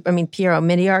be Pierre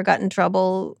Omidyar got in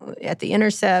trouble at The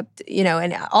Intercept,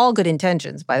 and all good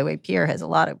intentions. By the way, Pierre has a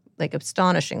lot of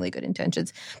astonishingly good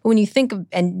intentions. But when you think of,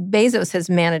 and Bezos has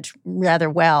managed rather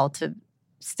well to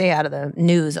stay out of the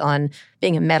news on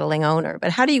being a meddling owner. But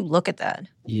how do you look at that?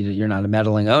 You're not a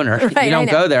meddling owner. Right, you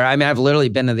don't go there. I mean, I've literally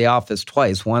been to the office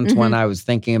twice. Once when I was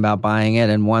thinking about buying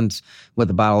it, and once with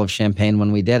a bottle of champagne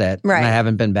when we did it. Right. And I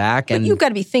haven't been back. But you've got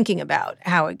to be thinking about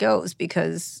how it goes,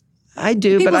 because I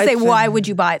do. People say, why would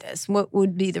you buy this? What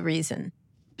would be the reason?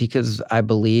 Because I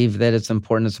believe that it's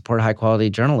important to support high-quality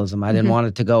journalism. I didn't want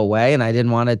it to go away, and I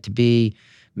didn't want it to be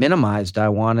minimized. I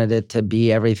wanted it to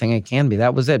be everything it can be.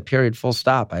 That was it, period, full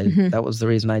stop. That was the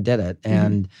reason I did it.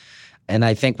 And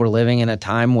I think we're living in a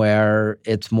time where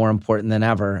it's more important than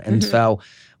ever. And so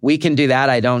we can do that.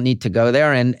 I don't need to go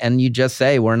there. And you just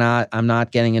say, I'm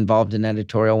not getting involved in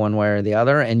editorial one way or the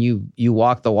other. And you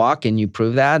walk the walk and you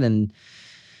prove that.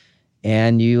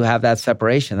 And you have that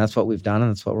separation. That's what we've done,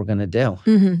 and that's what we're going to do.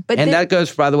 That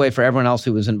goes, by the way, for everyone else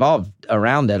who was involved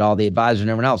around it, all the advisors and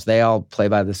everyone else. They all play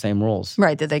by the same rules.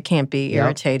 Right, that they can't be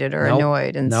irritated or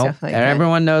annoyed and stuff like that. And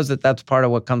everyone knows that that's part of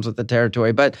what comes with the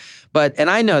territory. But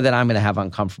I know that I'm going to have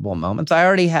uncomfortable moments. I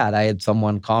already had. I had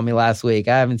someone call me last week.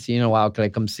 I haven't seen you in a while. Could I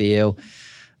come see you?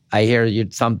 I hear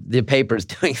the paper's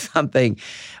doing something,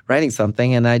 writing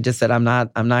something, and I just said I'm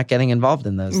not getting involved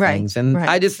in those things. And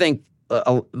I just think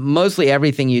mostly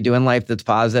everything you do in life that's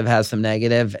positive has some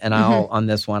negative, and on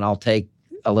this one, I'll take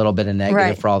a little bit of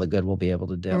negative for all the good we'll be able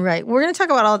to do. Right. We're going to talk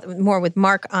about more with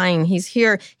Mark Ein. He's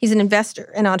here. He's an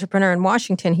investor and entrepreneur in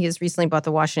Washington. He has recently bought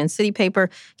the Washington City Paper,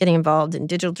 getting involved in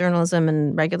digital journalism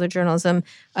and regular journalism.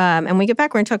 And when we get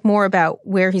back, we're going to talk more about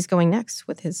where he's going next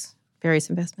with his various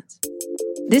investments.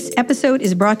 This episode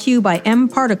is brought to you by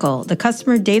mParticle, the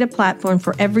customer data platform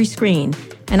for every screen.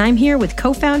 And I'm here with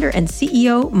co-founder and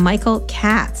CEO Michael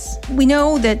Katz. We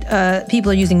know that people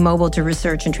are using mobile to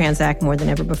research and transact more than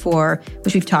ever before,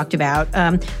 which we've talked about.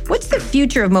 What's the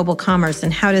future of mobile commerce,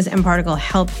 and how does mParticle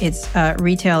help its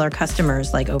retailer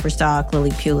customers like Overstock,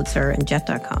 Lilly Pulitzer, and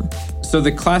Jet.com? So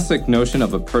the classic notion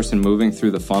of a person moving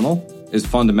through the funnel is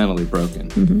fundamentally broken.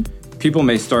 Mm-hmm. People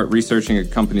may start researching a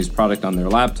company's product on their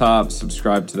laptop,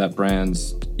 subscribe to that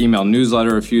brand's email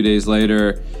newsletter a few days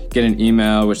later, get an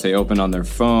email which they open on their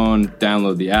phone,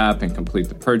 download the app, and complete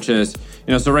the purchase.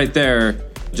 So right there,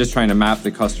 just trying to map the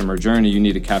customer journey, you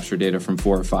need to capture data from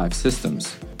 4 or 5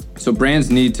 systems. So brands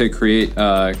need to create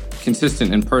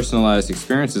consistent and personalized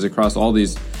experiences across all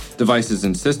these devices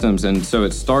and systems. And so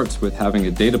it starts with having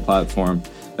a data platform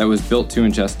that was built to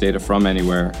ingest data from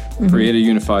anywhere, create a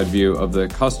unified view of the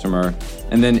customer,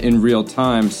 and then in real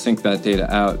time sync that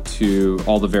data out to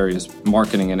all the various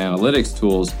marketing and analytics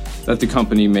tools that the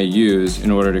company may use in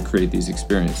order to create these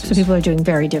experiences. So people are doing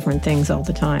very different things all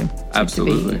the time.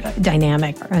 Absolutely. To be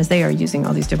dynamic as they are using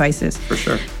all these devices. For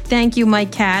sure. Thank you,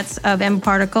 Mike Katz of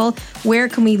mParticle. Where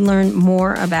can we learn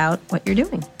more about what you're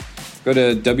doing? Go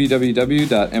to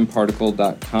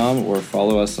www.mparticle.com or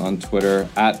follow us on Twitter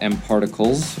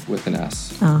 @mparticles with an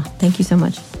S. Oh, thank you so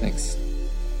much. Thanks.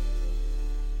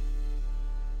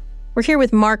 We're here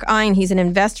with Mark Ein. He's an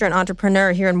investor and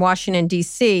entrepreneur here in Washington,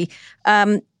 D.C.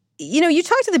 You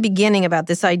talked at the beginning about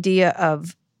this idea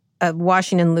of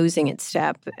Washington losing its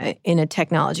step in a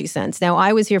technology sense. Now,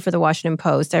 I was here for the Washington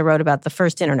Post. I wrote about the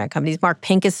first internet companies. Mark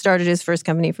Pincus started his first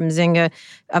company from Zynga.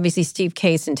 Obviously, Steve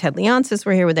Case and Ted Leonsis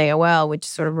were here with AOL, which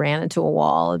sort of ran into a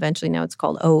wall. Eventually, now it's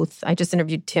called Oath. I just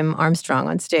interviewed Tim Armstrong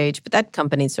on stage, but that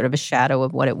company is sort of a shadow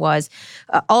of what it was.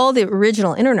 All the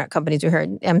original internet companies we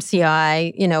heard,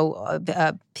 MCI,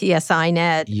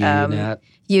 PSINet,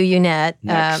 UUNet,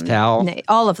 Nextel,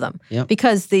 all of them,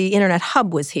 because the Internet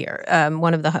Hub was here.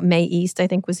 One of the May East, I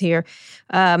think, was here.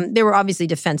 There were obviously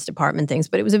Defense Department things,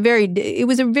 but it was a very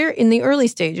in the early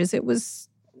stages, it was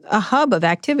a hub of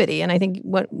activity. And I think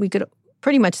what we could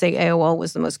pretty much say AOL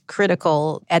was the most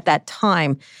critical at that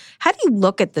time. How do you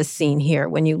look at the scene here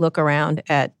when you look around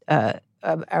at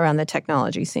around the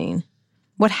technology scene?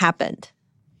 What happened?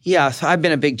 Yeah, so I've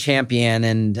been a big champion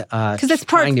and because that's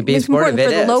trying to be supportive. It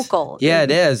is local. Yeah,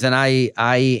 it is. And I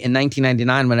in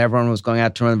 1999, when everyone was going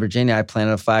out to Northern Virginia, I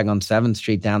planted a flag on 7th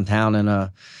Street downtown in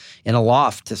a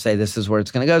loft to say this is where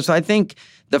it's going to go. So I think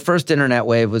the first internet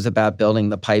wave was about building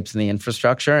the pipes and the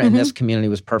infrastructure, and this community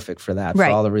was perfect for that. For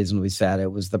all the reasons we said,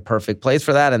 it was the perfect place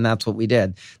for that, and that's what we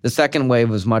did. The second wave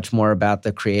was much more about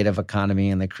the creative economy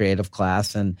and the creative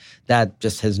class, and that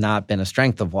just has not been a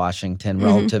strength of Washington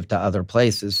relative to other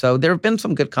places. So there have been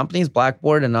some good companies,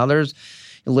 Blackboard and others.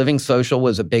 Living Social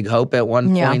was a big hope at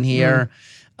one point here.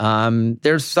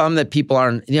 There's some that people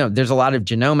aren't, there's a lot of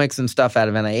genomics and stuff out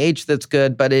of NIH that's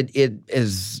good, but it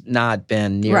has not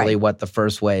been nearly what the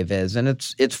first wave is. And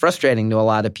it's frustrating to a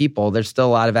lot of people. There's still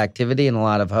a lot of activity and a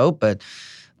lot of hope, but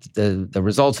the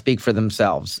results speak for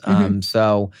themselves.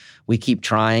 So we keep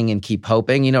trying and keep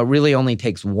hoping. It really only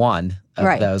takes one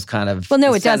of those kind of. Well,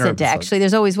 no, it doesn't actually.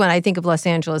 There's always one. I think of Los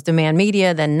Angeles, Demand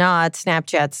Media, then not.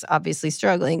 Snapchat's obviously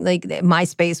struggling. Like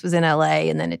MySpace was in LA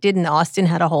and then it didn't. Austin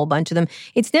had a whole bunch of them.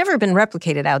 It's never been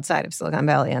replicated outside of Silicon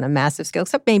Valley on a massive scale,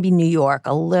 except maybe New York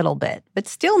a little bit, but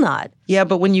still not. Yeah,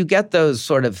 but when you get those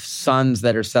sort of suns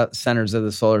that are centers of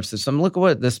the solar system, look at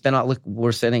what the spin-off. Look,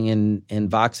 we're sitting in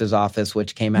Vox's office,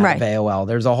 which came out of AOL.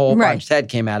 There's a whole bunch that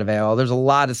came out of AOL. There's a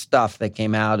lot of stuff that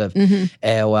came out of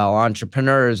AOL.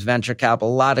 Entrepreneurs, venture capital,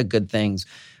 a lot of good things.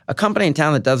 A company in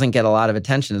town that doesn't get a lot of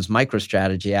attention is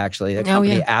MicroStrategy, actually. The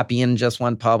company Appian just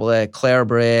went public,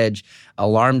 Clarabridge,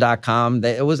 Alarm.com.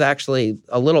 It was actually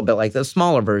a little bit like the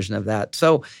smaller version of that.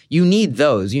 So you need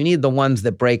those. You need the ones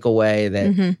that break away,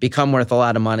 that become worth a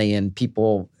lot of money, and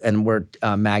we're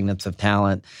magnets of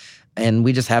talent. And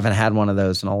we just haven't had one of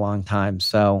those in a long time.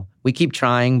 So we keep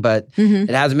trying, but it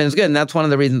hasn't been as good. And that's one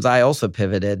of the reasons I also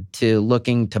pivoted to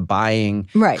looking to buying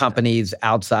companies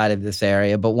outside of this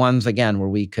area, but ones, again, where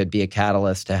we could be a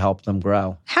catalyst to help them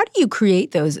grow. How do you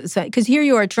create those? Because here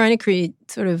you are trying to create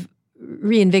sort of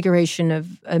reinvigoration of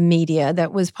a media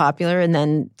that was popular and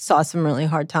then saw some really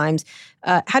hard times.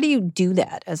 How do you do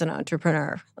that as an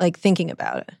entrepreneur, like thinking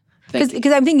about it?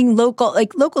 Because I'm thinking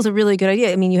local's a really good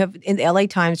idea. I mean, you have in the LA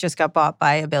Times just got bought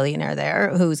by a billionaire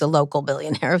there who's a local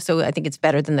billionaire. So I think it's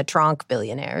better than the Tronc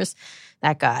billionaires,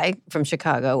 that guy from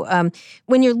Chicago.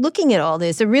 When you're looking at all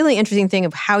this, a really interesting thing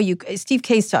of how Steve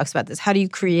Case talks about this, how do you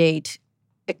create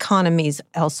economies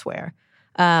elsewhere?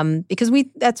 Because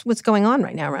that's what's going on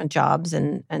right now around jobs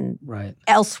and right.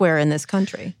 elsewhere in this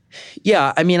country.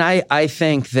 Yeah, I mean, I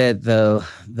think that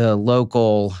the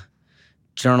local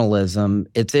journalism,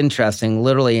 it's interesting.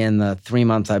 Literally in the 3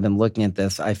 months I've been looking at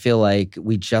this, I feel like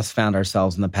we just found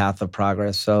ourselves in the path of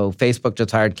progress. So Facebook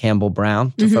just hired Campbell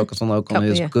Brown to focus on local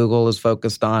news. Yeah. Google is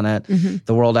focused on it.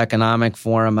 The World Economic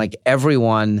Forum, like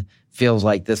everyone feels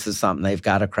like this is something they've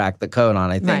got to crack the code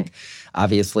on. I think,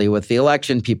 obviously, with the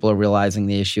election, people are realizing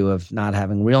the issue of not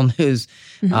having real news,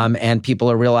 and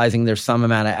people are realizing there's some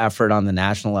amount of effort on the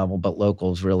national level, but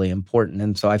local is really important.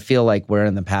 And so I feel like we're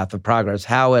in the path of progress.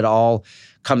 How it all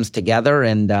comes together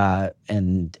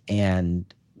and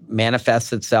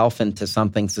manifests itself into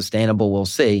something sustainable, we'll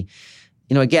see.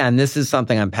 You know, again, this is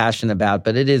something I'm passionate about,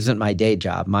 but it isn't my day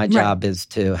job. My job is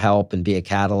to help and be a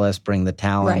catalyst, bring the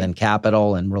talent and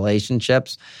capital and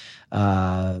relationships.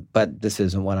 But this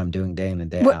isn't what I'm doing day in and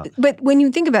day out. But when you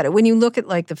think about it, when you look at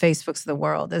like the Facebooks of the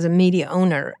world as a media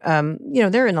owner,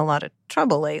 they're in a lot of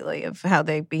trouble lately of how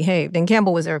they behaved. And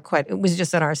Campbell was there it was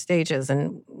just on our stages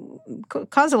and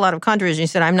caused a lot of controversy. He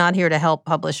said, I'm not here to help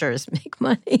publishers make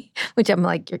money, which I'm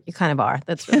like, you kind of are.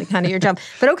 That's really kind of your job.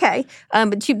 But okay.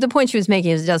 But the point she was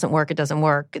making is it doesn't work.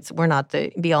 We're not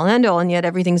the be-all and end-all, and yet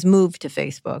everything's moved to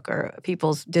Facebook or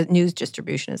people's news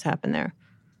distribution has happened there.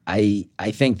 I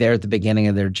think they're at the beginning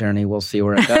of their journey. We'll see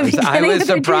where it goes. I was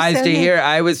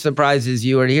surprised as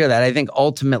you were to hear that. I think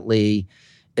ultimately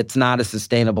it's not a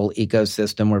sustainable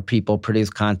ecosystem where people produce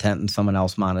content and someone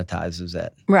else monetizes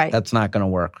it. Right. That's not going to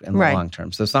work in the long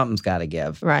term. So something's got to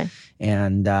give. Right.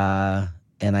 And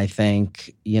I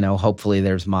think, hopefully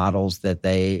there's models that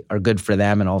they are good for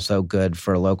them and also good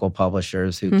for local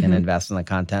publishers who can invest in the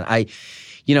content.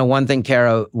 One thing,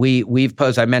 Kara, we've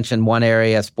posted, I mentioned one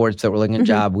area, sports, that we're looking at a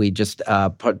job. We just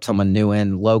put someone new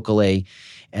in locally.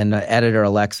 And the editor,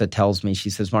 Alexa, tells me, she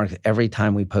says, Mark, every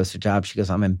time we post a job, she goes,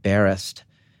 I'm embarrassed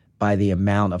by the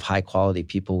amount of high-quality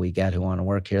people we get who want to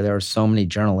work here. There are so many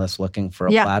journalists looking for a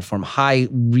platform,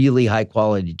 really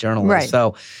high-quality journalists. Right.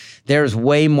 So there's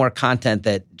way more content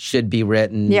that should be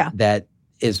written that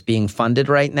is being funded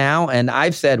right now. And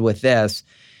I've said with this,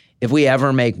 if we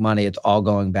ever make money, it's all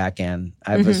going back in.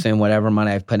 I've assumed whatever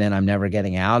money I've put in, I'm never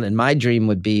getting out. And my dream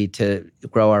would be to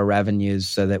grow our revenues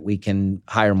so that we can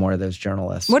hire more of those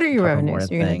journalists. What are your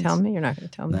revenues? You're going to tell me? You're not going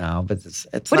to tell me. No, but it's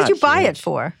what did you buy it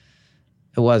for?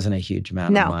 It wasn't a huge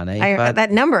amount of money.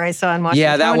 That number I saw in Washington.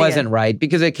 Yeah, that wasn't right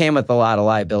because it came with a lot of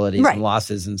liabilities and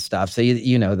losses and stuff. So,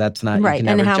 that's not, you can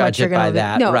never judge it by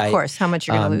that. No, of course, how much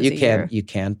you're going to lose a year. You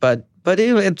can't. But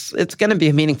it's going to be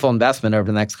a meaningful investment over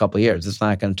the next couple of years. It's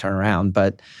not going to turn around,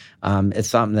 but it's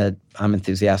something that I'm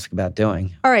enthusiastic about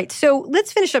doing. All right, so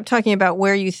let's finish up talking about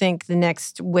where you think the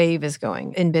next wave is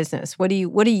going in business. What are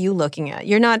you looking at?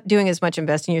 You're not doing as much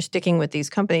investing. You're sticking with these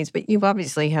companies, but you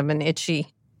obviously have an itchy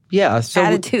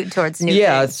attitude towards new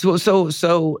things.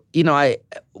 So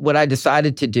what I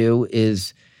decided to do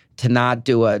is to not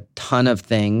do a ton of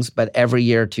things, but every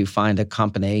year to find a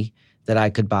company that I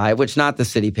could buy, which not the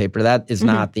City Paper. That is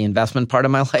not the investment part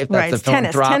of my life. That's the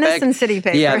philanthropic. Tennis and City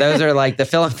Paper. Yeah, those are like the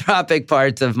philanthropic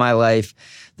parts of my life.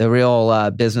 The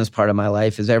real business part of my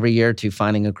life is every year to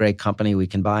finding a great company we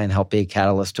can buy and help be a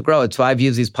catalyst to grow it. So I've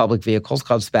used these public vehicles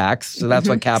called SPACs. So that's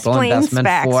what capital investment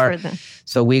for.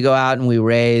 So we go out and we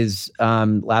raise,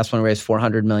 last one we raised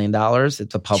 $400 million. It's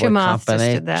a public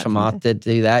company. Chamath did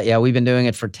do that. Yeah, we've been doing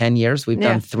it for 10 years. We've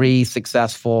done 3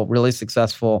 really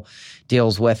successful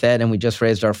deals with it. And we just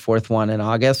raised our 4th one in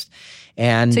August.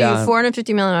 And so you have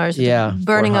 $450 million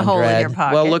burning a hole in your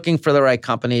pocket. Well, looking for the right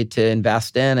company to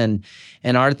invest in.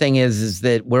 And our thing is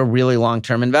that we're really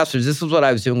long-term investors. This is what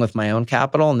I was doing with my own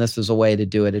capital, and this is a way to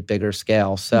do it at bigger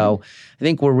scale. So I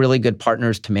think we're really good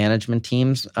partners to management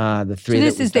teams. The 3 so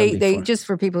this is they just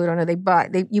for people who don't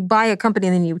know, you buy a company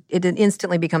and then it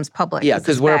instantly becomes public. Yeah,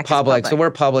 because we're public. So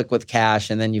we're public with cash,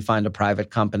 and then you find a private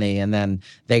company, and then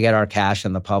they get our cash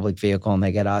in the public vehicle, and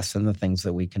they get us and the things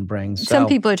that we can bring. So, some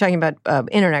people are talking about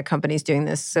internet companies doing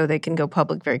this so they can go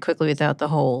public very quickly without the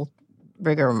whole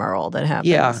rigmarole that happens.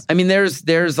 Yeah. I mean,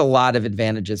 there's a lot of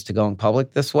advantages to going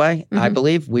public this way, I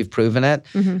believe. We've proven it.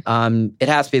 It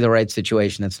has to be the right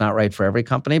situation. It's not right for every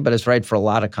company, but it's right for a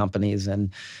lot of companies.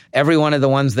 And every one of the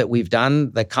ones that we've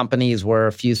done, the companies were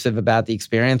effusive about the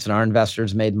experience and our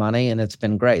investors made money, and it's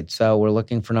been great. So we're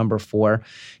looking for number 4.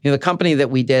 The company that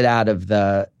we did out of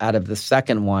the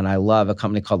second one, I love, a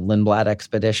company called Lindblad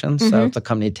Expeditions. So it's a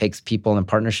company that takes people in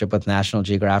partnership with National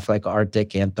Geographic, like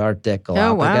Arctic, Antarctic,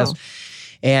 Galapagos. Oh, wow.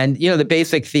 And, the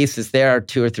basic thesis there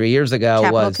 2 or 3 years ago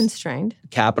was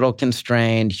capital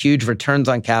constrained, huge returns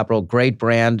on capital, great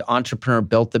brand, entrepreneur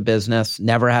built the business,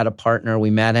 never had a partner. We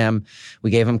met him.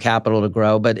 We gave him capital to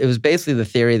grow. But it was basically the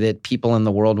theory that people in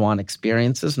the world want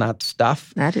experiences, not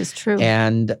stuff. That is true.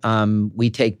 And we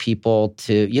take people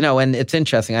to, and it's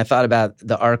interesting. I thought about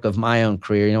the arc of my own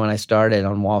career. When I started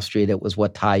on Wall Street, it was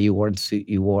what tie you wore and suit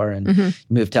you wore. And you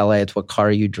moved to LA, it's what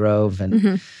car you drove.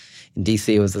 And in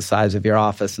DC, it was the size of your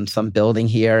office in some building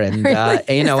here. And,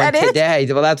 and today,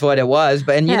 well, that's what it was.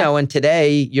 But, and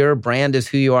today, your brand is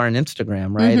who you are on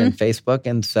Instagram, right? And Facebook.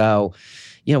 And so,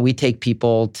 we take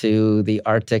people to the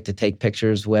Arctic to take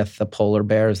pictures with the polar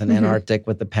bears in Antarctic,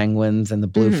 with the penguins and the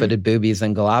blue-footed boobies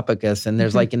in Galapagos. And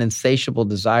there's like an insatiable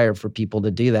desire for people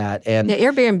to do that. And the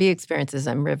Airbnb experiences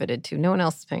I'm riveted to. No one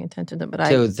else is paying attention to them, but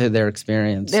to their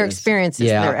experiences. Their experiences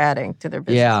they're adding to their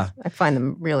business. Yeah. I find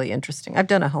them really interesting. I've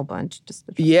done a whole bunch.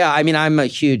 I'm a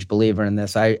huge believer in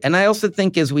this. I also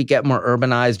think as we get more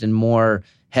urbanized and more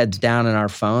heads down in our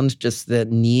phones, just the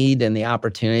need and the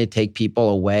opportunity to take people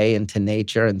away into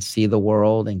nature and see the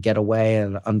world and get away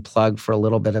and unplug for a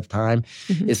little bit of time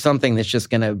is something that's just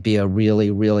going to be a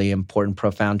really, really important,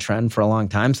 profound trend for a long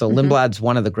time. So Lindblad's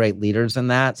one of the great leaders in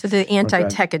that. So the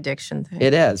anti-tech addiction thing.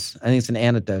 It is. I think it's an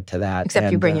antidote to that.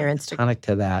 Except you bring your Instagram. Tonic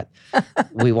to that.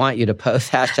 We want you to post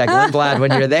 #Lindblad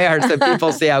when you're there so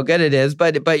people see how good it is,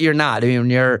 but you're not. I mean,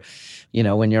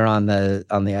 when you're on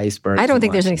the iceberg. I don't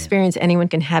think there's an experience anyone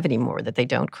can have anymore that they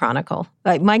don't chronicle.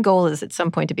 Like my goal is at some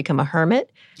point to become a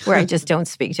hermit where I just don't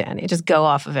speak to any, just go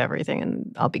off of everything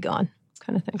and I'll be gone,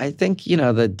 kind of thing. I think,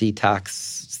 the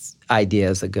detox idea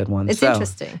is a good one. It's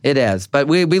interesting. It is. But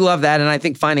we love that. And I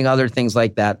think finding other things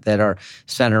like that are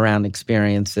centered around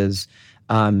experiences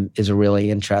is a really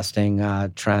interesting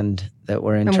trend that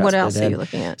we're interested in. And what else are you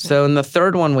looking at? So in the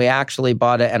third one, we actually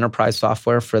bought an enterprise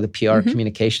software for the PR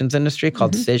communications industry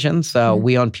called Cision. So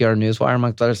we own PR Newswire,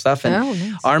 amongst other stuff.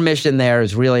 And our mission there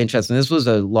is really interesting. This was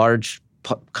a large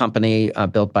company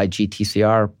built by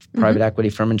GTCR, private equity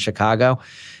firm in Chicago.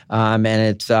 And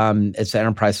it's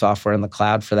enterprise software in the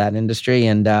cloud for that industry.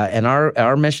 And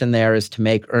our mission there is to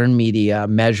make earned media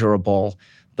measurable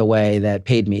the way that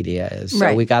paid media is.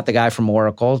 So we got the guy from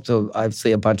Oracle. So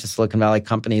obviously a bunch of Silicon Valley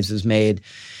companies has made,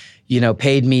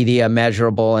 paid media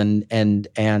measurable and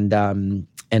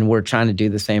we're trying to do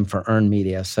the same for earned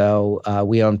media. So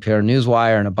we own PR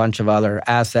Newswire and a bunch of other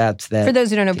assets that... For those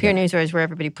who don't know, PR Newswire is where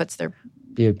everybody puts their...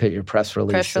 You put your press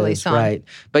release on. Right.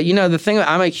 But the thing,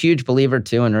 I'm a huge believer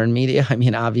too in earned media. I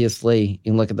mean, obviously,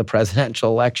 you can look at the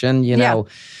presidential election,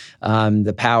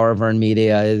 the power of earned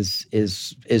media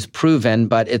is proven,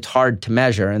 but it's hard to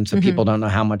measure. And so people don't know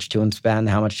how much to spend,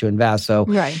 how much to invest. So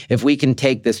if we can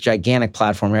take this gigantic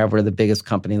platform, we're the biggest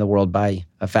company in the world by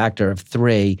a factor of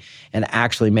 3, and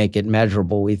actually make it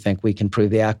measurable, we think we can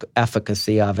prove the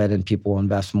efficacy of it and people will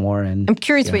invest more. And I'm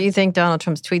curious what you think Donald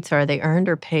Trump's tweets are. Are they earned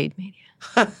or paid media?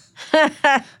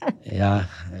 Yeah,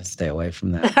 stay away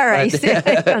from that. All right, stay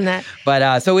away from that.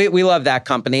 But so we love that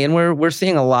company, and we're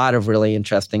seeing a lot of really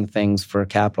interesting things for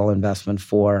capital investment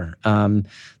for.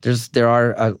 There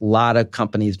are a lot of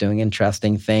companies doing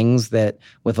interesting things that,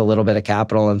 with a little bit of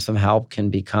capital and some help,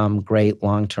 can become great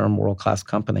long-term world-class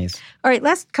companies. All right,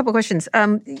 last couple questions.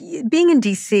 Being in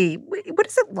D.C., what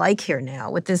is it like here now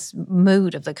with this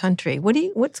mood of the country?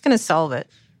 What's going to solve it?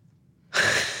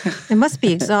 It must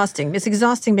be exhausting. It's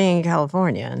exhausting being in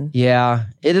California. Yeah,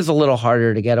 it is a little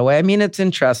harder to get away. I mean, it's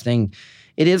interesting.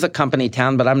 It is a company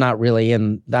town, but I'm not really I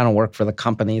don't work for the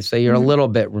company. So you're a little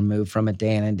bit removed from it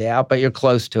day in and day out, but you're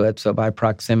close to it. So by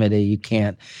proximity, you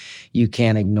can't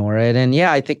ignore it. And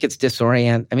yeah, I think it's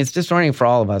disorienting. I mean, it's disorienting for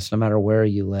all of us, no matter where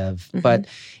you live. But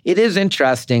it is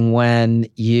interesting when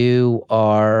you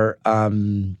are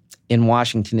in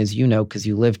Washington, as you know, because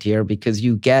you lived here, because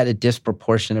you get a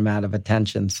disproportionate amount of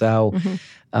attention. So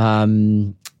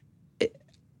I'll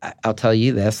tell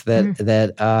you this,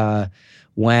 that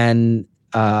when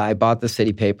I bought the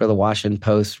City paper, the Washington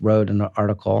Post wrote an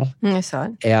article. I saw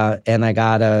it. And I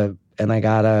got a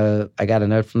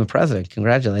note from the president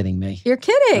congratulating me. You're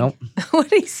kidding? Nope. What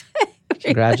did he say?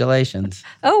 Congratulations.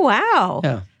 Oh, wow.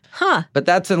 Yeah. Huh. But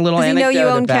that's a little anecdote. Does he know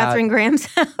you own Katharine Graham's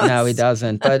house? No, he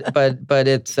doesn't. But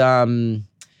it's an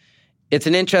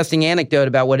interesting anecdote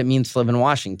about what it means to live in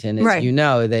Washington. Is you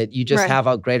know that you just have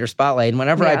a greater spotlight. And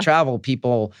whenever I travel,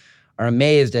 people are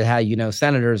amazed at how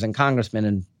senators and congressmen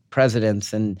and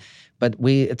presidents but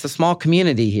it's a small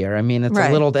community here. I mean, it's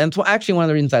a little. And it's actually one of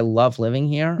the reasons I love living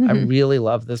here. I really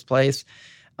love this place.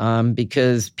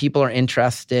 Because people are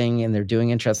interesting and they're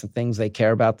doing interesting things. They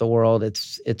care about the world.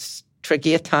 It's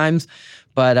tricky at times.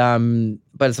 But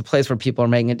it's a place where people are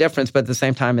making a difference. But at the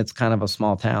same time, it's kind of a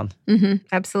small town. Mm-hmm,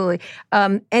 absolutely.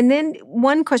 And then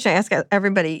one question I ask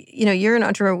everybody, you're an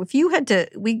entrepreneur. If you had to,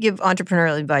 we give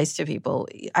entrepreneurial advice to people.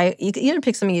 You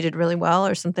pick something you did really well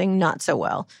or something not so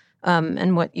well.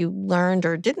 And what you learned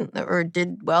or didn't or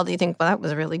did well, do you think, well, that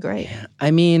was really great?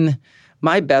 I mean,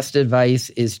 my best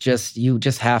advice is you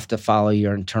just have to follow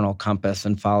your internal compass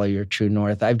and follow your true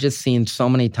north. I've just seen so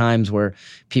many times where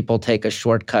people take a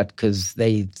shortcut because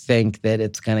they think that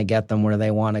it's going to get them where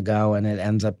they want to go, and it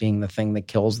ends up being the thing that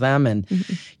kills them. And,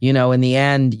 in the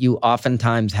end, you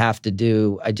oftentimes have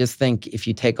to I just think if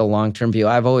you take a long-term view,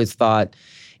 I've always thought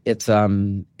it's a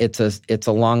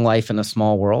long life in a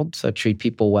small world. So treat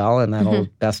people well, and that'll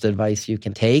best advice you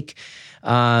can take.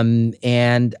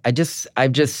 And I just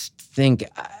think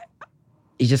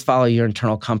you just follow your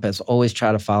internal compass. Always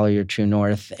try to follow your true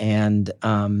north, and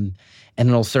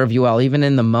it'll serve you well. Even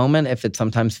in the moment, if it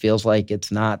sometimes feels like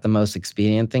it's not the most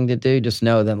expedient thing to do, just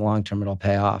know that long term it'll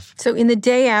pay off. So in the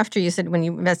day after, you said when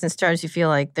you invest in startups, you feel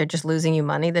like they're just losing you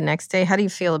money the next day. How do you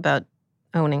feel about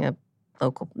owning a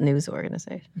local news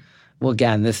organization? Well,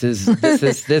 again, this is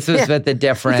with the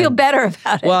different. You feel better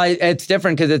about it. Well, it's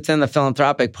different because it's in the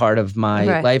philanthropic part of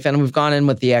my life, and we've gone in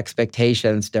with the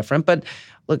expectations different. But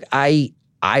look, I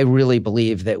really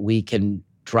believe that we can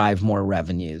drive more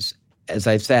revenues. As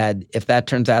I've said, if that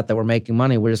turns out that we're making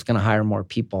money, we're just going to hire more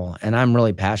people. And I'm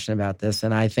really passionate about this,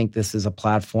 and I think this is a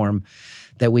platform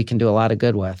that we can do a lot of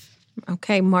good with.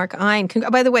 Okay, Mark Ein.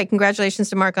 By the way, congratulations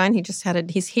to Mark Ein.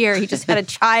 He's here. He just had a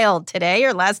child today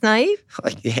or last night?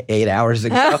 Like 8 hours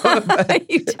ago. Are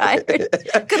you tired?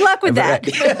 Good luck with that.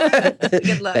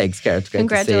 Good luck. Thanks, Kara. It's great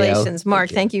Congratulations. to see you.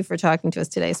 Mark, thank you for talking to us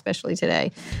today, especially today.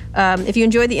 If you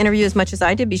enjoyed the interview as much as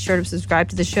I did, be sure to subscribe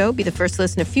to the show, be the first to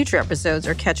listen to future episodes,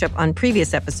 or catch up on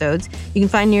previous episodes. You can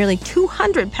find nearly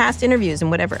 200 past interviews in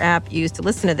whatever app you use to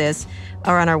listen to this,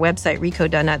 or on our website,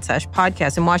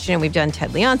 recode.net/podcast. In Washington, we've done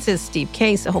Ted Leonsis, Steve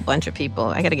Case, a whole bunch of people.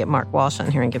 I got to get Mark Walsh on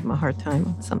here and give him a hard time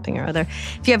on something or other.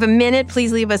 If you have a minute,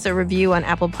 please leave us a review on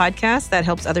Apple Podcasts. That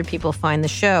helps other people find the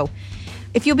show.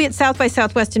 If you'll be at South by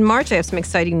Southwest in March, I have some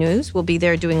exciting news. We'll be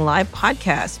there doing live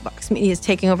podcasts. Vox Media is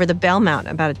taking over the Belmont,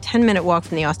 about a 10-minute walk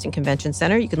from the Austin Convention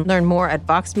Center. You can learn more at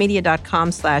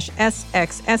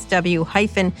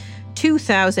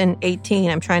voxmedia.com/SXSW-2018.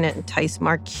 I'm trying to entice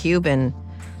Mark Cuban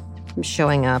from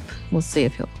showing up. We'll see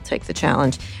if he'll take the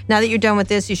challenge. Now that you're done with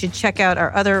this, you should check out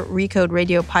our other Recode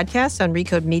Radio podcasts on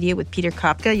Recode Media with Peter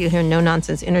Kopka. You'll hear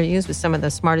no-nonsense interviews with some of the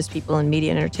smartest people in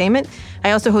media and entertainment.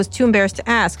 I also host Too Embarrassed to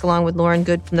Ask, along with Lauren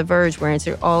Good from The Verge, where I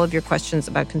answer all of your questions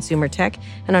about consumer tech.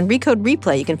 And on Recode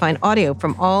Replay, you can find audio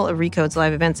from all of Recode's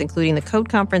live events, including the Code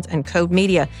Conference and Code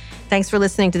Media. Thanks for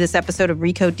listening to this episode of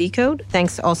Recode Decode.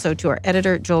 Thanks also to our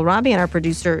editor, Joel Robbie, and our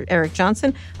producer, Eric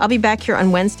Johnson. I'll be back here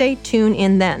on Wednesday. Tune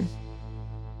in then.